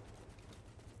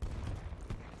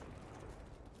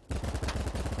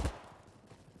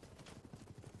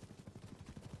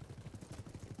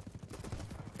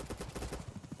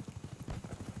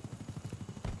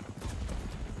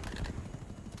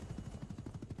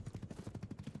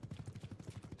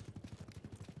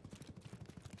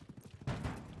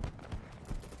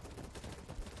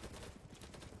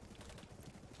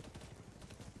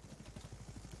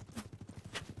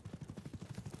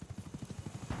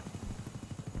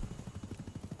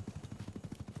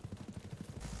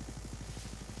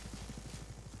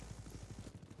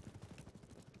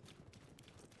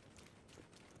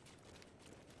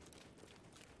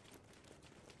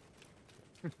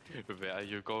 Where are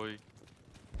you going?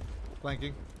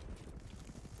 Flanking.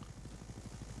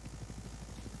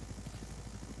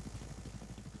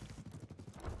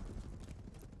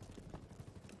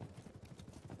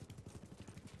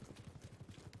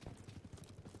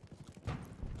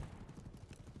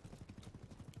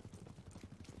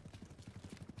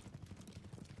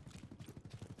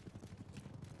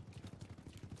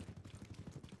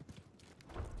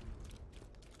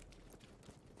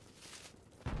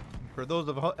 For those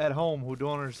at home who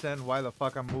don't understand why the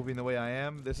fuck I'm moving the way I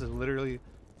am, this is literally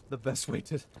the best way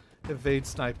to evade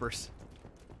snipers.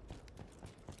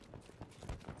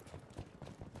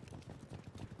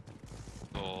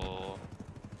 So,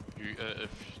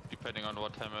 if depending on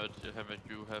what helmet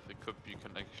you have equipped, you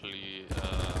can actually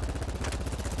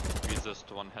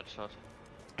resist one headshot.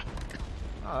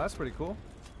 Oh, that's pretty cool.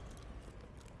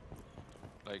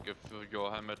 Like if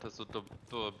your helmet has a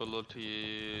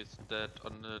durability stat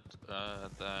on it,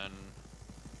 then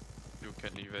you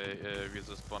can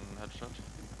resist one headshot.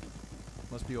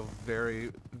 Must be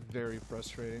very, very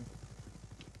frustrating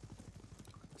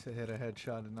to hit a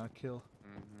headshot and not kill.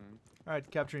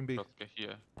 Alright, capturing B. Just get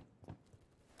here.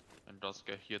 And just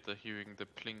get here hearing the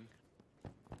pling.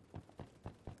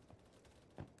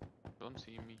 Don't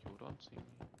see me, you don't see me.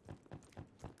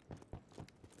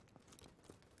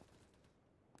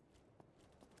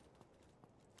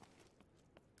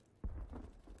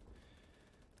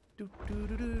 Do, do,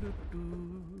 do, do, do, do.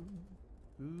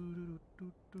 Do, do,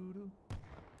 do, do, do.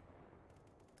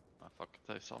 Ah fuck,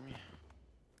 they saw me.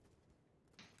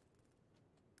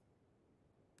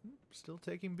 Still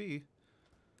taking B.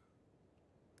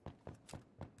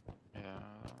 Yeah.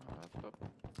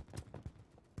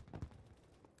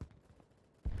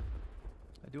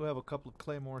 I do have a couple of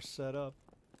claymores set up.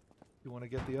 You want to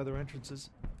get the other entrances?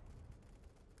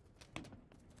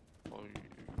 Oh,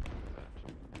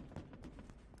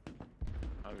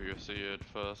 I will see it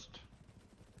first.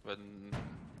 When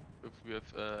if we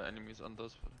have enemies on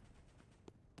this.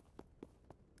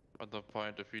 At the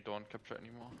point if we don't capture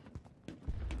anymore.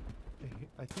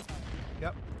 I think.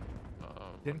 Yep. Uh,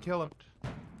 Didn't kill him.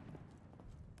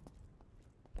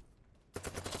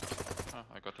 Ah,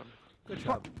 I got him. Good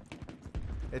job.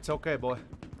 It's okay, boy.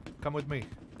 Come with me.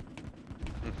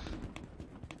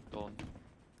 Don't.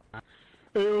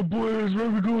 Hey, boys, where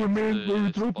we going, man? Where we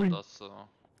They spot dropping? us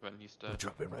when he's dead.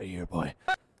 Dropping right here, boy.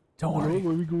 Don't worry.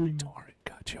 Where we going? Don't worry.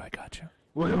 Got you. I got you.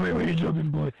 Wait, where you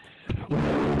dropping, boy? Where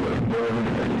are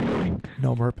you going?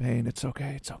 No more pain. It's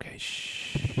okay. It's okay.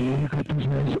 Shh. You got this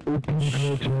nice open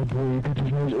doors here, boy. You got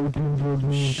this nice open doors,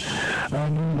 man. I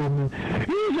need him, man.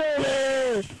 He's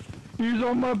there! He's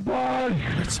on my body!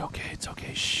 It's okay. It's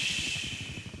okay.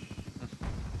 Shh.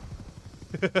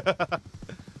 Get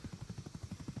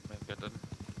in.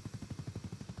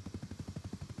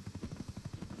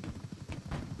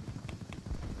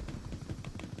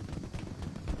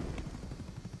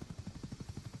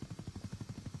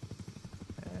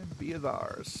 And B is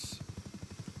ours.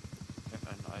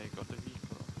 And I got the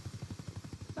vehicle.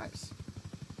 Nice.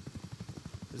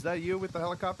 Is that you with the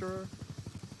helicopter?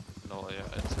 No, yeah,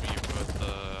 it's me with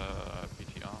the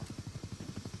PTR.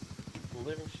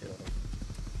 Little shit.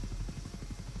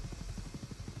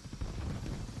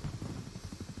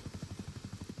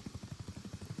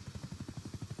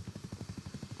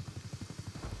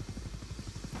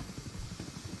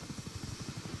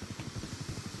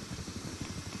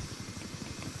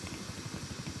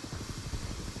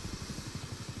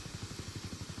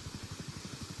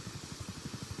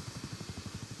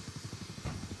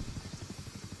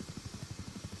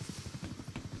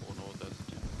 Oh no, that's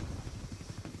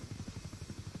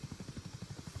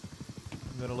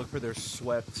I'm gonna look for their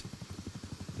sweat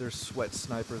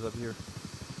snipers up here.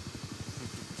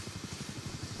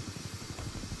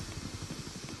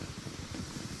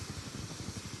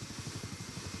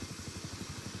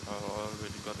 I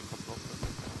already got a couple of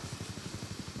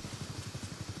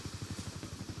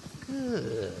them.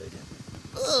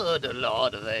 Good. Good,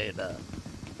 Lord Vader.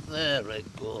 Very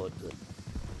good.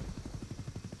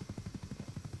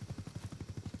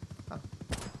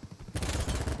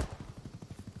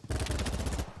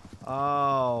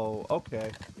 Oh,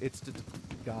 okay. It's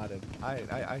got it.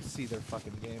 I see their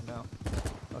fucking game now.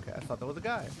 Okay, I thought that was a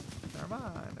guy. Never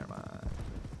mind. Never mind.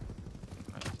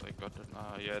 Nice, I got it.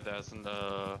 Yeah, there's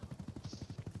a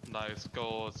nice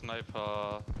go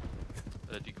sniper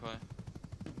decoy.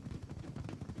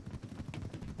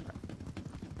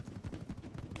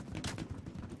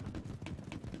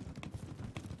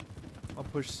 I'll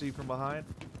push C from behind.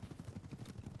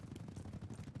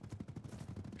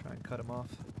 Try and cut him off.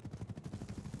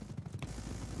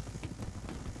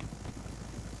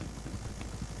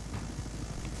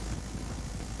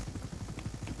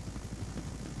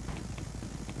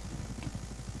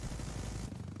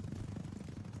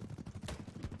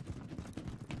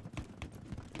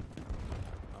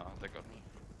 They got me.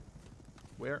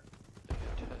 Where?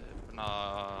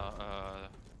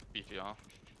 BTR.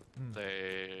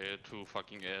 They two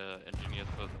fucking engineers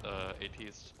with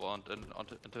ATs spawned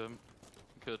into him,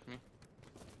 killed me.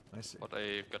 I see. But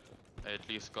I at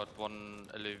least got one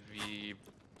LAV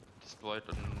destroyed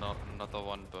another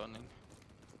one burning.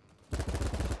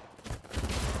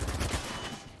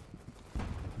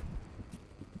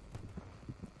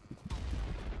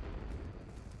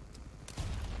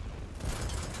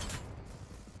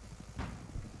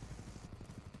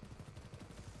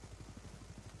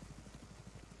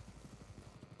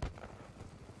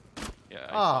 Yeah,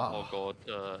 I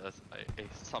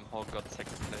somehow got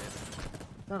second place.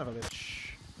 Son of a bitch.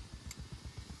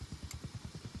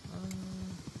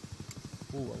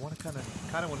 Ooh, I want to kind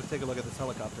of want to take a look at this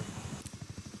helicopter.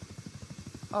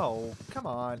 Oh, come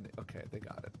on. Okay, they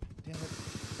got it. Damn it.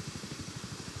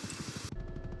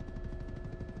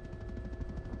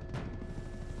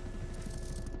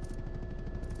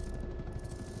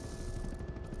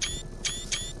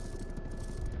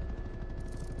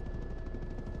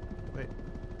 Wait.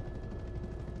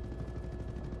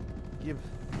 Give.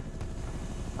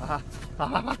 I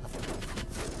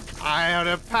have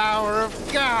the power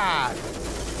of God!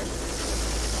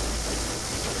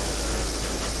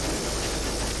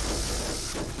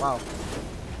 Wow.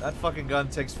 That fucking gun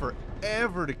takes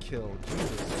forever to kill.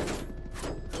 Jesus.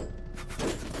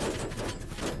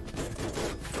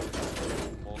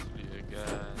 Mostly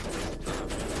again.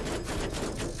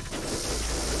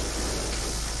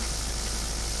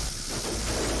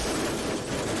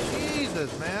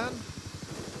 Jesus, man.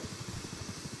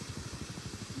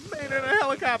 Man in a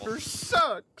helicopter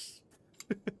sucks.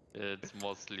 It's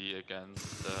mostly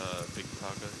against big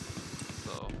targets,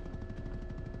 so.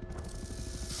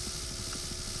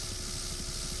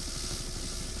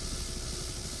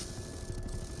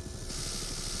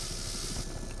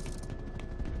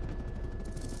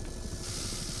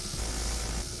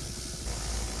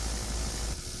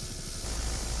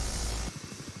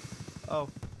 Oh.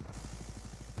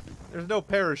 There's no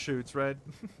parachutes, right?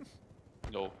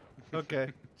 No.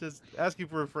 Okay. Just asking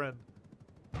for a friend.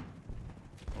 Oh,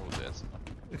 there's none.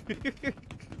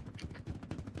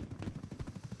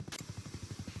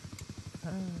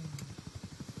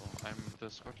 Oh, I'm the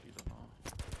squad leader now.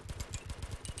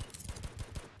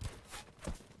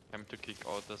 Time to kick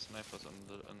out the snipers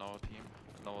in our team,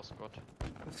 in our squad.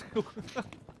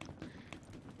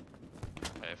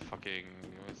 Fucking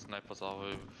snipers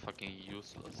are fucking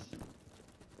useless.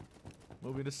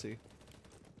 Moving to C.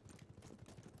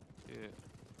 Yeah.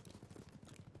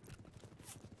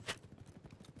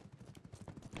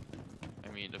 I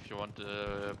mean, if you want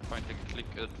a point-and-click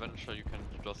adventure, you can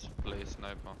just play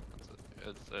sniper.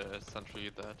 It's essentially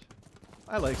that.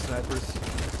 I like snipers.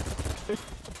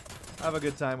 I have a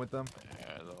good time with them.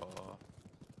 Yeah, though.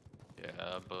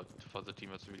 Yeah, but for the team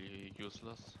it's really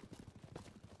useless.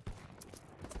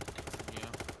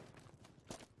 Yeah.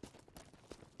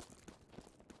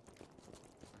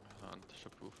 And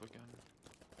Shaboof again.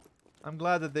 I'm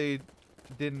glad that they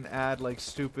didn't add like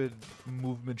stupid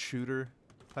movement shooter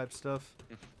type stuff.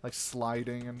 Like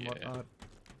sliding and whatnot.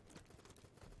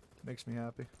 Makes me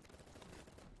happy.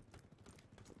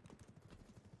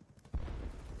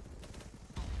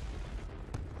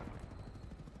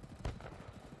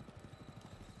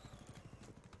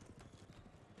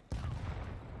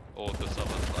 Oh, the other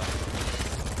side.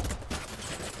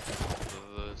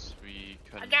 This we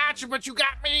can. I got you, but you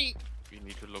got me! We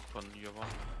need to look for near one.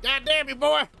 God damn you,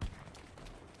 boy!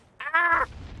 Ah!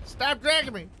 Stop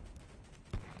dragging me!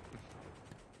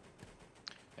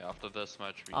 Yeah, after this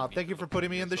match, we. Oh, need thank to you for look putting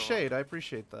me near in the someone. shade. I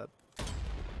appreciate that.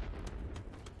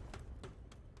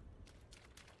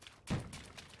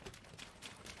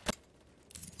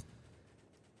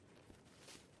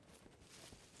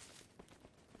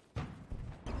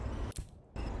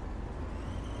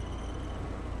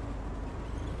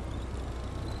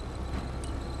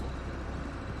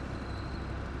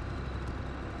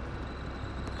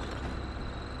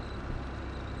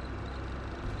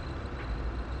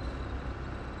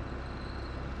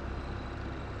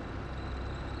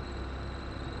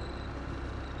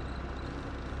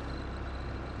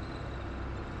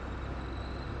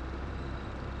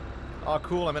 Oh,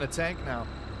 cool. I'm in a tank now.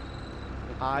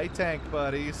 Hi, tank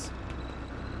buddies.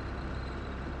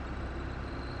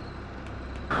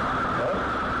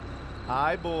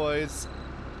 Hi, boys.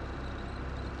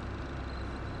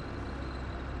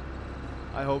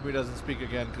 I hope he doesn't speak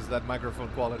again, because that microphone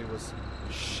quality was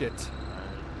shit.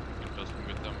 You can just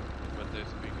mute them when they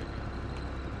speak again.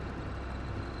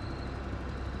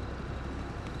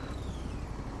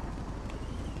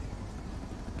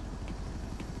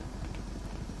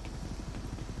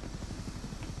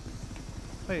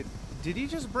 Wait, did he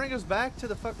just bring us back to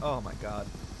the fuck? Oh my god.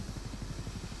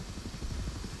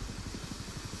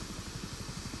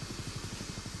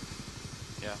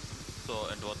 Yeah. So,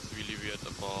 and what's really weird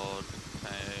about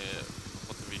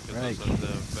what we because the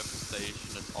weapon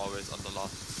station is always on the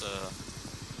last seat.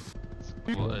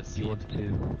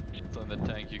 So in the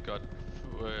tank you got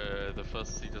the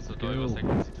first seat is the driver,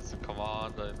 second seat is the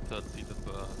commander, and third seat is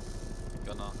the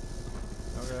gunner.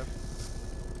 Okay.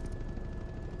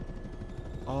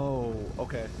 Oh,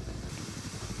 okay.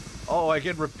 Oh, I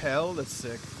can rappel? That's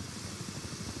sick.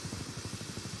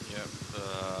 Yep, the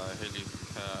heli can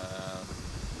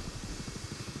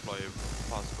fly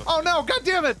past. Oh no, god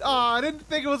damn it! Oh, I didn't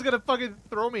think it was gonna fucking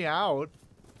throw me out.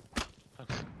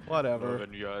 Whatever.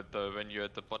 When you're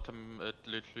at the bottom, it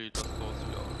literally just throws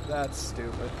you out. That's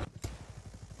stupid.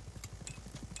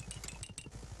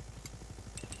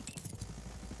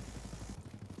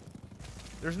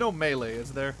 There's no melee,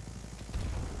 is there?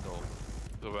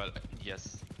 No. Well,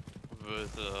 yes.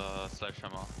 With the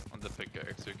sledgehammer and the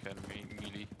pickaxe you can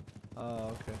melee.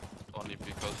 Oh, okay. Only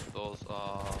because those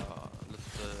are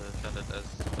listed as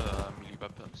melee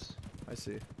weapons. I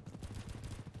see.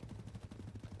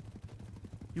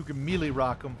 You can melee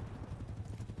rock them.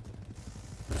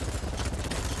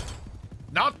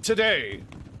 Not today!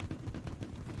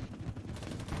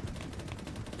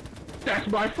 That's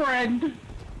my friend!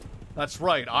 That's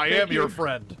right, I Thank am your you.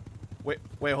 friend. Wait,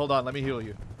 hold on, let me heal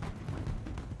you.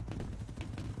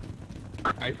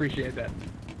 I appreciate that.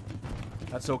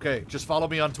 That's okay, just follow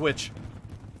me on Twitch.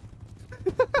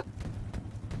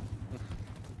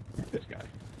 This guy.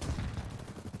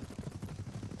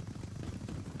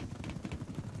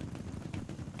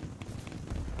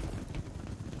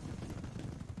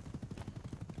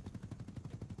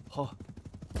 Huh.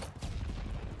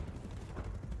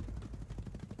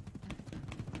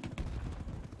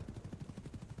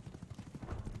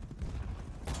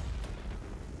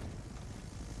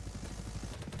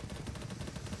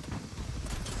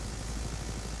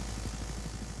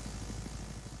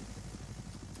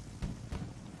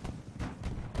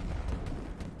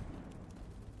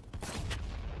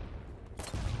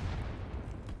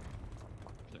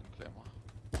 Claymore.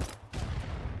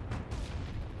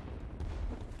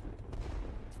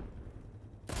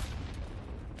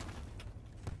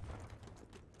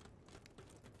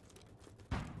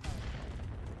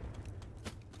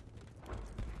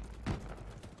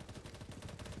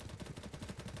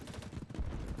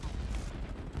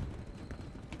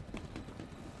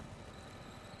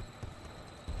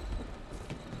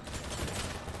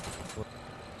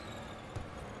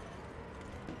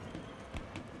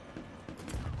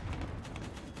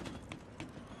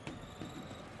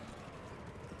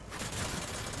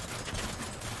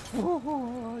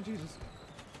 Oh, Jesus.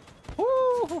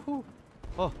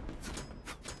 Oh.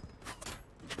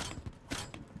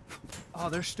 Oh,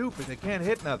 they're stupid. They can't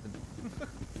hit nothing.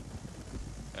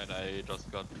 And I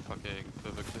just got fucking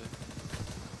perfectly.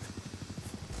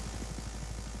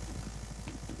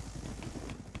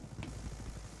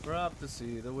 We're off to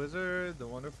see the wizard, the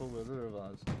wonderful Wizard of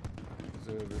Oz.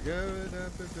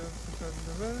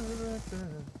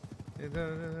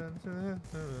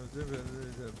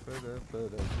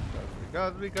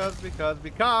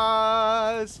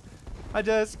 Because I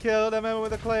just killed a man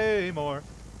with a claymore.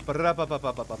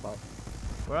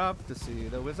 We're off to see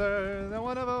the wizard, the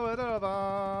wonderful Wizard of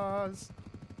Oz.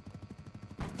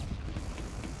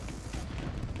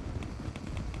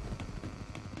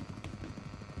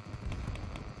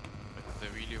 If they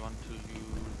really want to use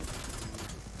this,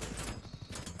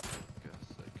 guess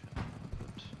I can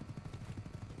put.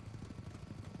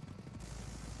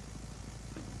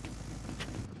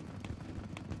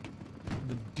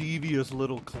 The devious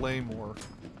little claymore.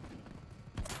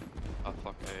 Ah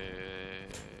fuck, I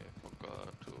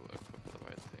forgot to equip the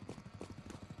right thing.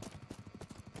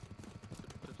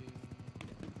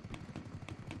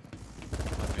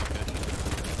 Let me finish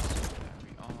this. There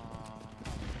we are.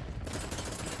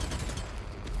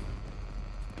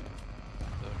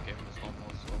 The game is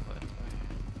almost over anyway.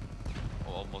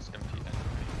 Or almost empty anyway.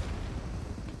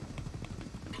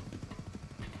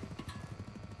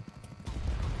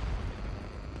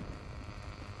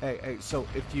 Hey, so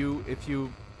if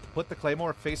you put the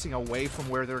claymore facing away from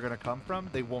where they're gonna come from,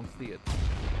 they won't see it.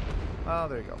 Oh,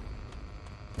 there you go.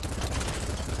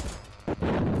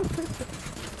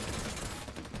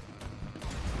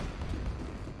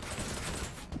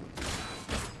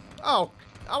 Oh,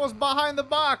 I was behind the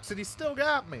box and he still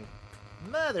got me.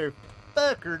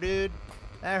 Motherfucker, dude.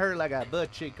 That hurt like a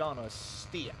butt cheek on a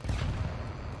stick.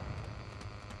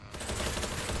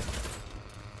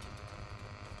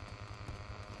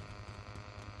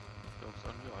 Jokes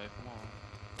on you, I have more.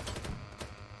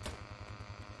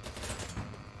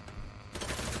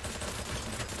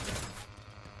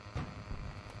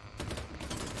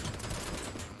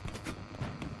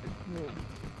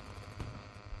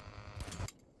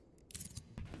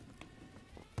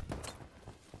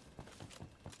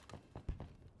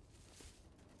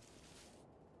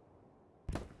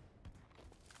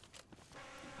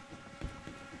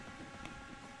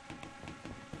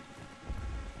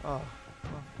 Oh.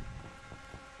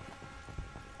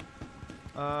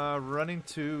 Running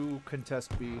to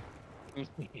contest B. You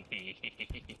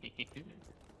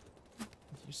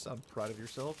sound proud of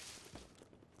yourself.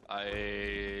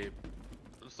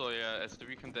 So yeah, as the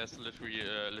weekend there's literally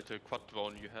a little quad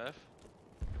drone you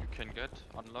can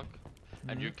unlock.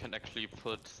 And you can actually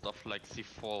put stuff like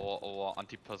C4 or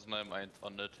anti-personnel mines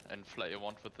on it and fly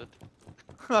around with it.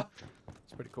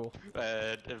 It's pretty cool.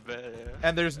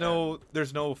 And there's no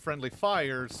friendly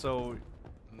fire, so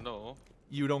no.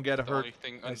 You don't get hurt.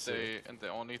 The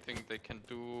only thing they can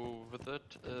do with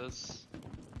it is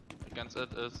against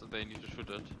it is they need to shoot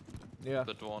it. Yeah.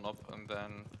 The drone up and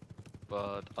then,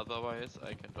 but otherwise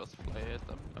I can just fly at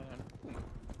them and boom.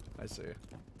 I see.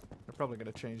 They're probably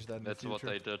gonna change that in That's the future.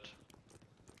 what they did.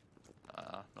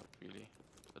 Not really.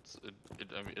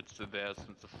 I mean, it's there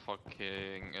since the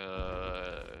fucking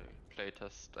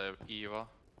playtest era.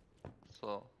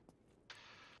 So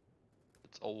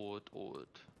it's old.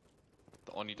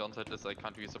 The only downside is I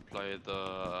can't resupply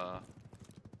the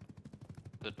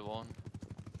drone.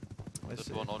 The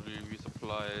drone only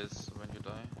resupplies when you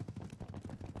die.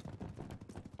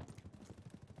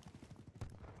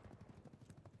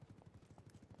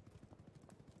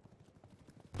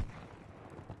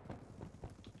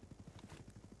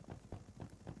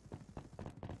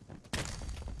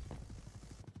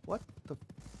 What the?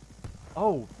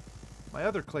 Oh, my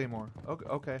other claymore.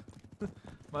 Okay.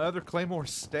 My other claymore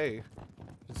stay.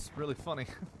 It's really funny.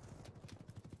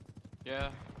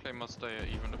 Yeah, claymores stay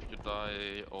even if you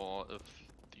die or if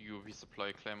you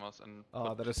resupply claymores and.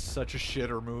 Oh, that is such a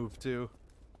shitter move too.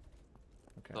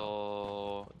 Okay.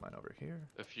 So put mine over here.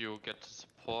 If you get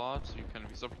support, you can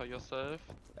resupply yourself.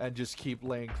 And just keep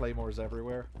laying claymores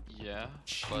everywhere. Yeah.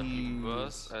 Jeez. But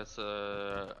worse, as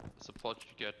a support,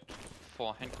 you get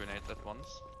 4 hand grenades at once.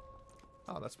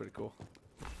 Oh, that's pretty cool.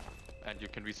 And you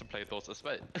can resupply those as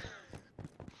well.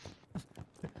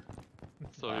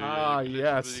 So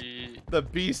yes. The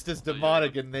beast is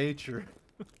demonic in nature.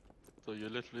 So you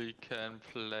literally can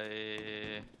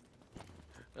play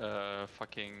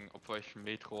fucking Operation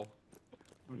Metro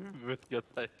with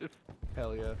yourself.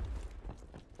 Hell yeah.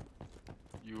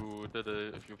 You did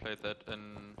it if you played that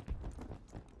in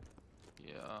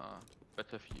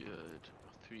Battlefield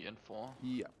 3 and 4.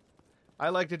 Yeah. I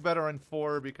liked it better in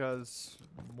 4 because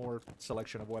more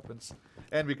selection of weapons.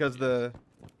 And because the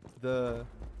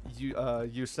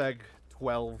USEG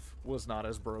 12 was not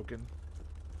as broken.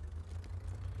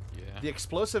 Yeah. The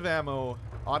explosive ammo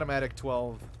automatic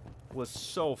 12 was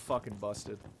so fucking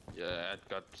busted. Yeah, it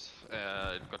got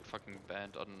fucking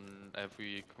banned on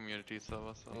every community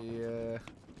server. So. Yeah.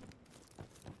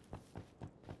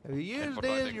 If you And use what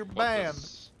I this, like you're about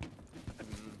banned. And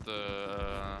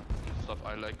the stuff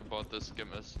I like about this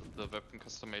game is the weapon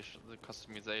customization. The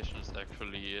customization is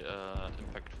actually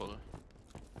impactful,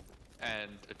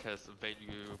 and it has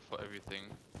value for everything.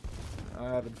 I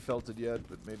haven't felt it yet,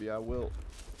 but maybe I will.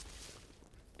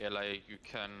 Yeah, like you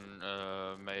can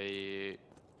may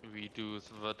reduce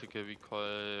vertical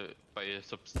recoil by a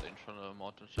substantial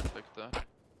amount and shit like that.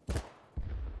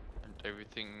 And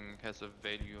everything has a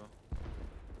value.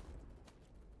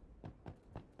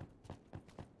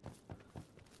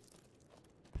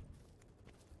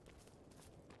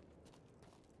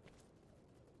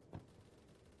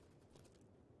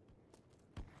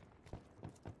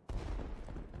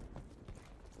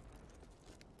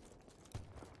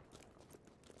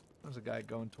 There's a guy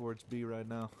going towards B right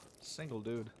now. Single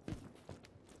dude. If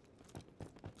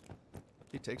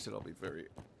he takes it, I'll be very,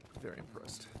 very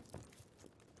impressed.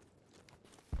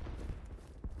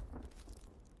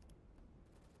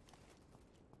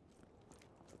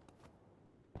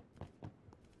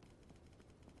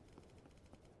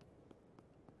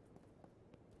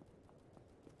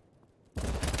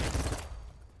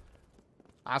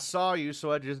 I saw you,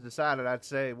 so I just decided I'd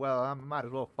say, well, I might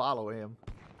as well follow him.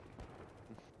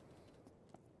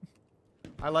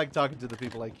 I like talking to the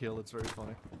people I kill. It's very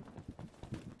funny.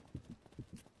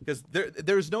 Because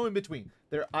there's no in between.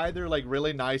 They're either like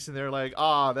really nice and they're like,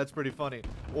 ah, that's pretty funny,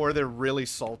 or they're really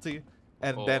salty,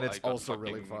 and then it's also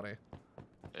really funny.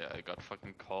 Yeah, I got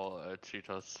fucking called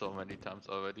cheaters so many times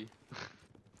already.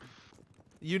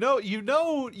 You know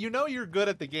you're good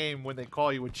at the game when they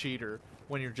call you a cheater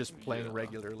when you're just playing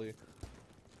regularly.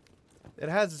 It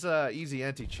has easy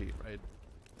anti-cheat, right?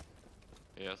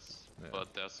 Yes. Yeah.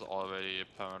 But there's already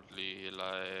apparently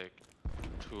like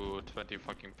 220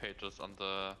 fucking pages on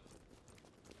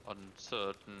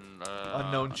certain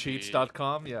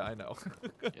unknowncheats.com. Yeah, I know.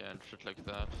 Yeah, and shit like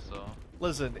that. So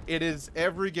listen, it is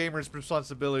every gamer's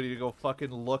responsibility to go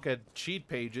fucking look at cheat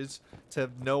pages to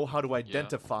know how to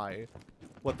identify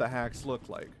what the hacks look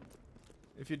like.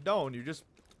 If you don't, you're just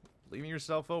leaving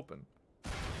yourself open.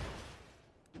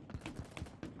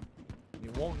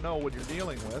 You won't know what you're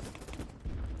dealing with.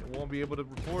 You won't be able to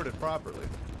report it properly.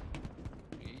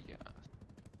 Yeah.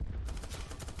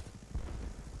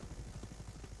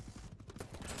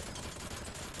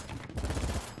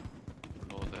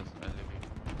 Oh, there's an elevator.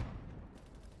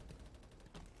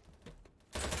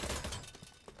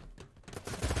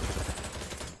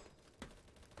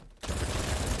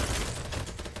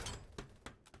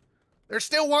 There's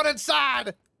still one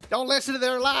inside! Don't listen to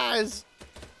their lies!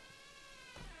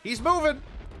 He's moving!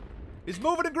 He's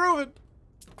moving and grooving!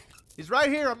 He's right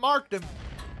here, I marked him.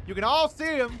 You can all see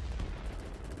him.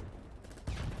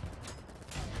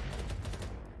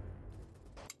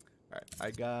 Alright,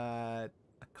 I got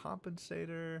a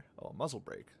compensator. Oh, a muzzle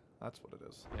brake. That's what it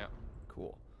is. Yeah.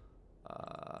 Cool.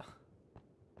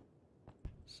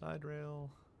 Side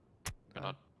rail.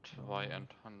 Cannot try and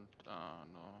hunt.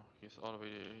 No, he's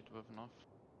already driven off.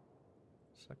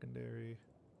 Secondary.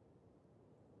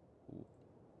 Ooh.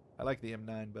 I like the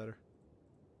M9 better.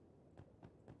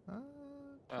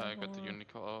 I got the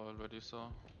Unicorn already,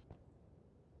 so.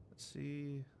 Let's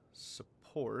see.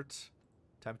 Support.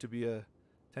 Time to be a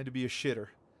shitter.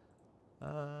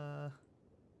 M9.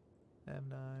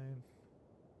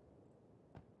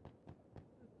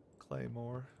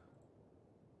 Claymore.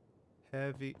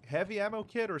 Heavy ammo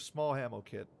kit or small ammo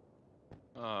kit?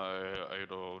 I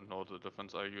don't know the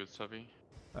difference. I use heavy.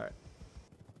 Alright.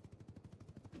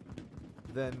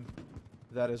 Then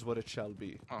that is what it shall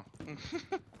be. Oh.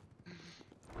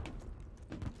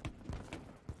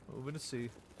 Moving to C.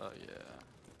 Yeah.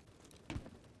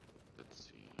 Let's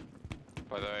see.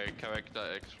 By the way, character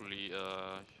actually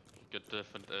get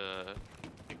different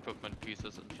equipment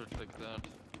pieces and shit like that.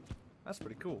 That's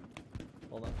pretty cool.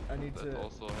 Hold on. I need That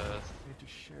also has. to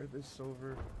share this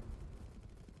over.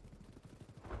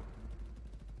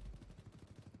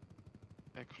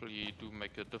 Actually do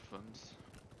make a difference.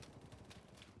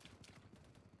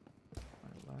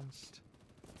 My last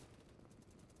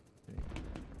thing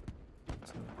to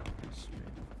stream.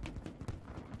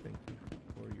 Thank you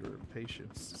for your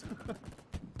patience.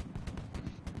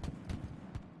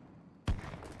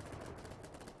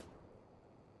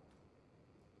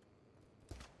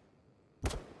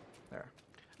 There.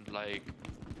 And like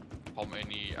how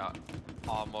many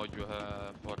armor you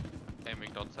have, what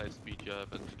aiming down sight speed you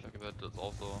have, and shit like that is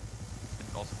also can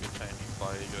also be changed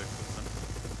by your equipment.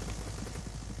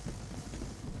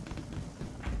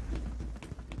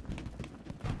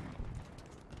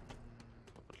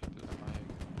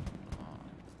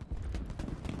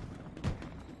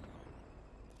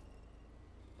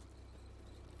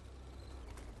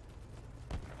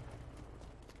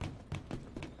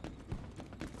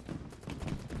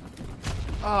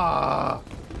 Ah!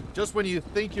 Just when you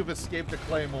think you've escaped a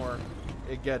claymore,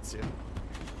 it gets you.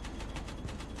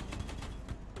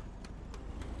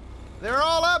 They're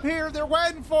all up here. They're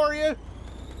waiting for you.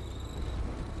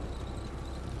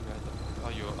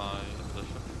 Are you in the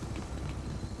ship?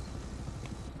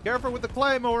 Careful with the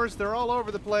claymores. They're all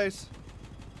over the place.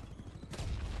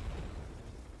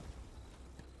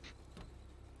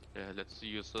 Yeah, let's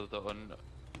use the unofficial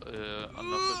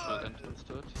entrance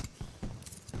to it.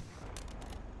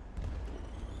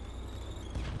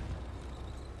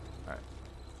 Alright.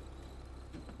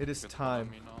 It is You can time.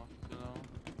 follow me now, you know?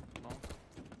 No?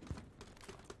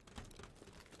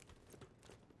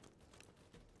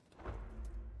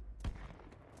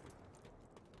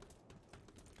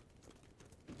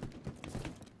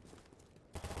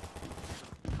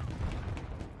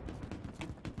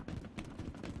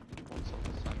 What's all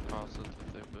the sandcastles that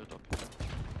they built up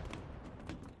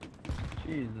here?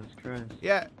 Jesus Christ.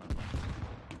 Yeah.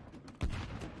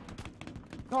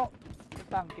 No!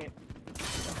 Tank it.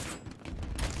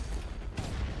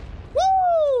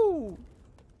 Woo!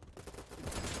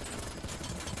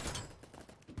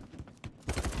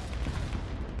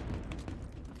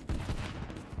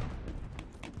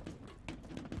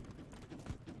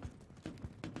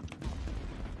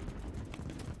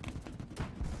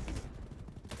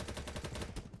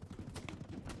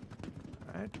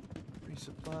 Alright.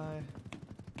 Resupply.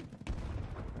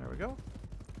 There we go.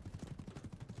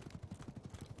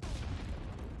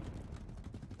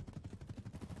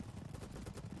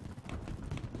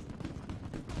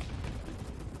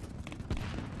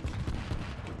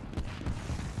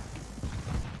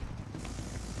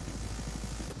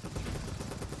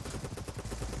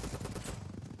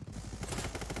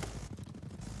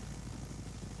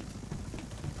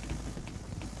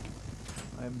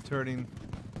 I'm turning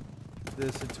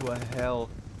this into a hell.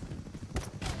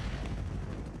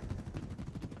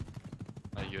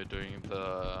 You're doing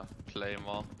the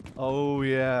Claymore Oh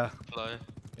yeah. play.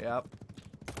 Yep.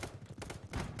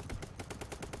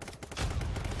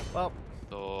 Well,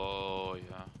 So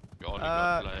yeah, we only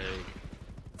Uh, got like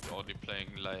we're only playing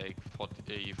like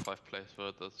 45 players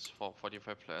versus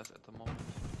 45 players at the moment.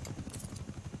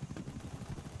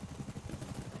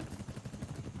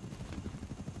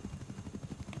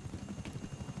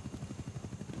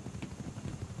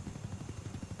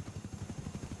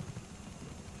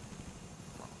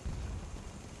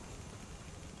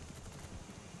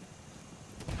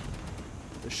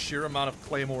 the sheer amount of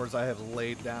claymores I have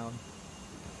laid down.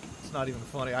 It's not even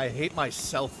funny. I hate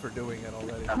myself for doing it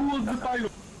already. Who was the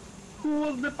pilot? Who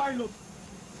was the pilot?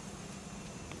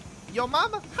 Yo,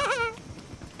 mama!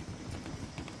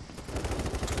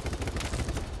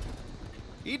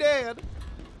 He dead!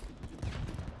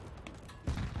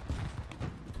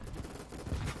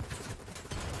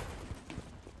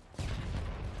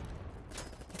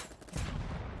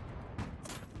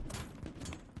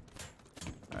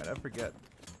 Alright, I forget.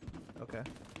 Okay.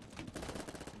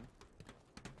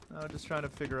 No, just trying to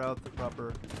figure out the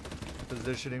proper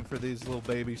positioning for these little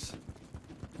babies.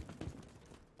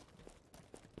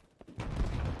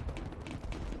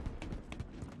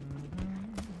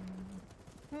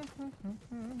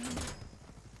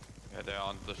 Yeah, they're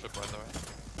on the ship by the way.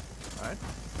 Alright.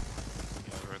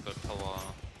 Yeah, we're at the tower.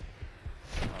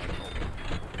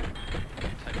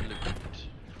 Time limit.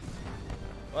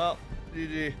 Well,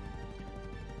 GG.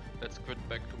 Let's quit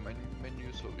back to main menu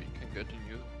so we can get a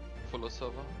new fuller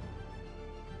server.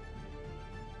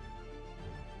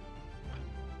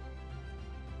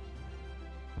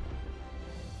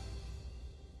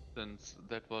 Since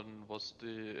that one was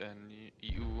the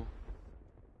EU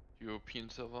European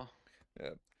server. Yeah.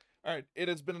 Alright, it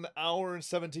has been an hour and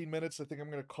 17 minutes. I think I'm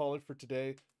going to call it for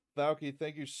today. Valky,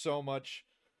 thank you so much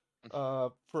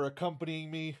for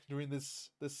accompanying me during this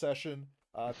session.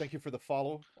 Thank you for the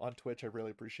follow on Twitch. I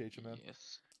really appreciate you, man.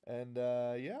 Yes. And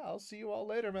yeah, I'll see you all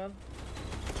later, man.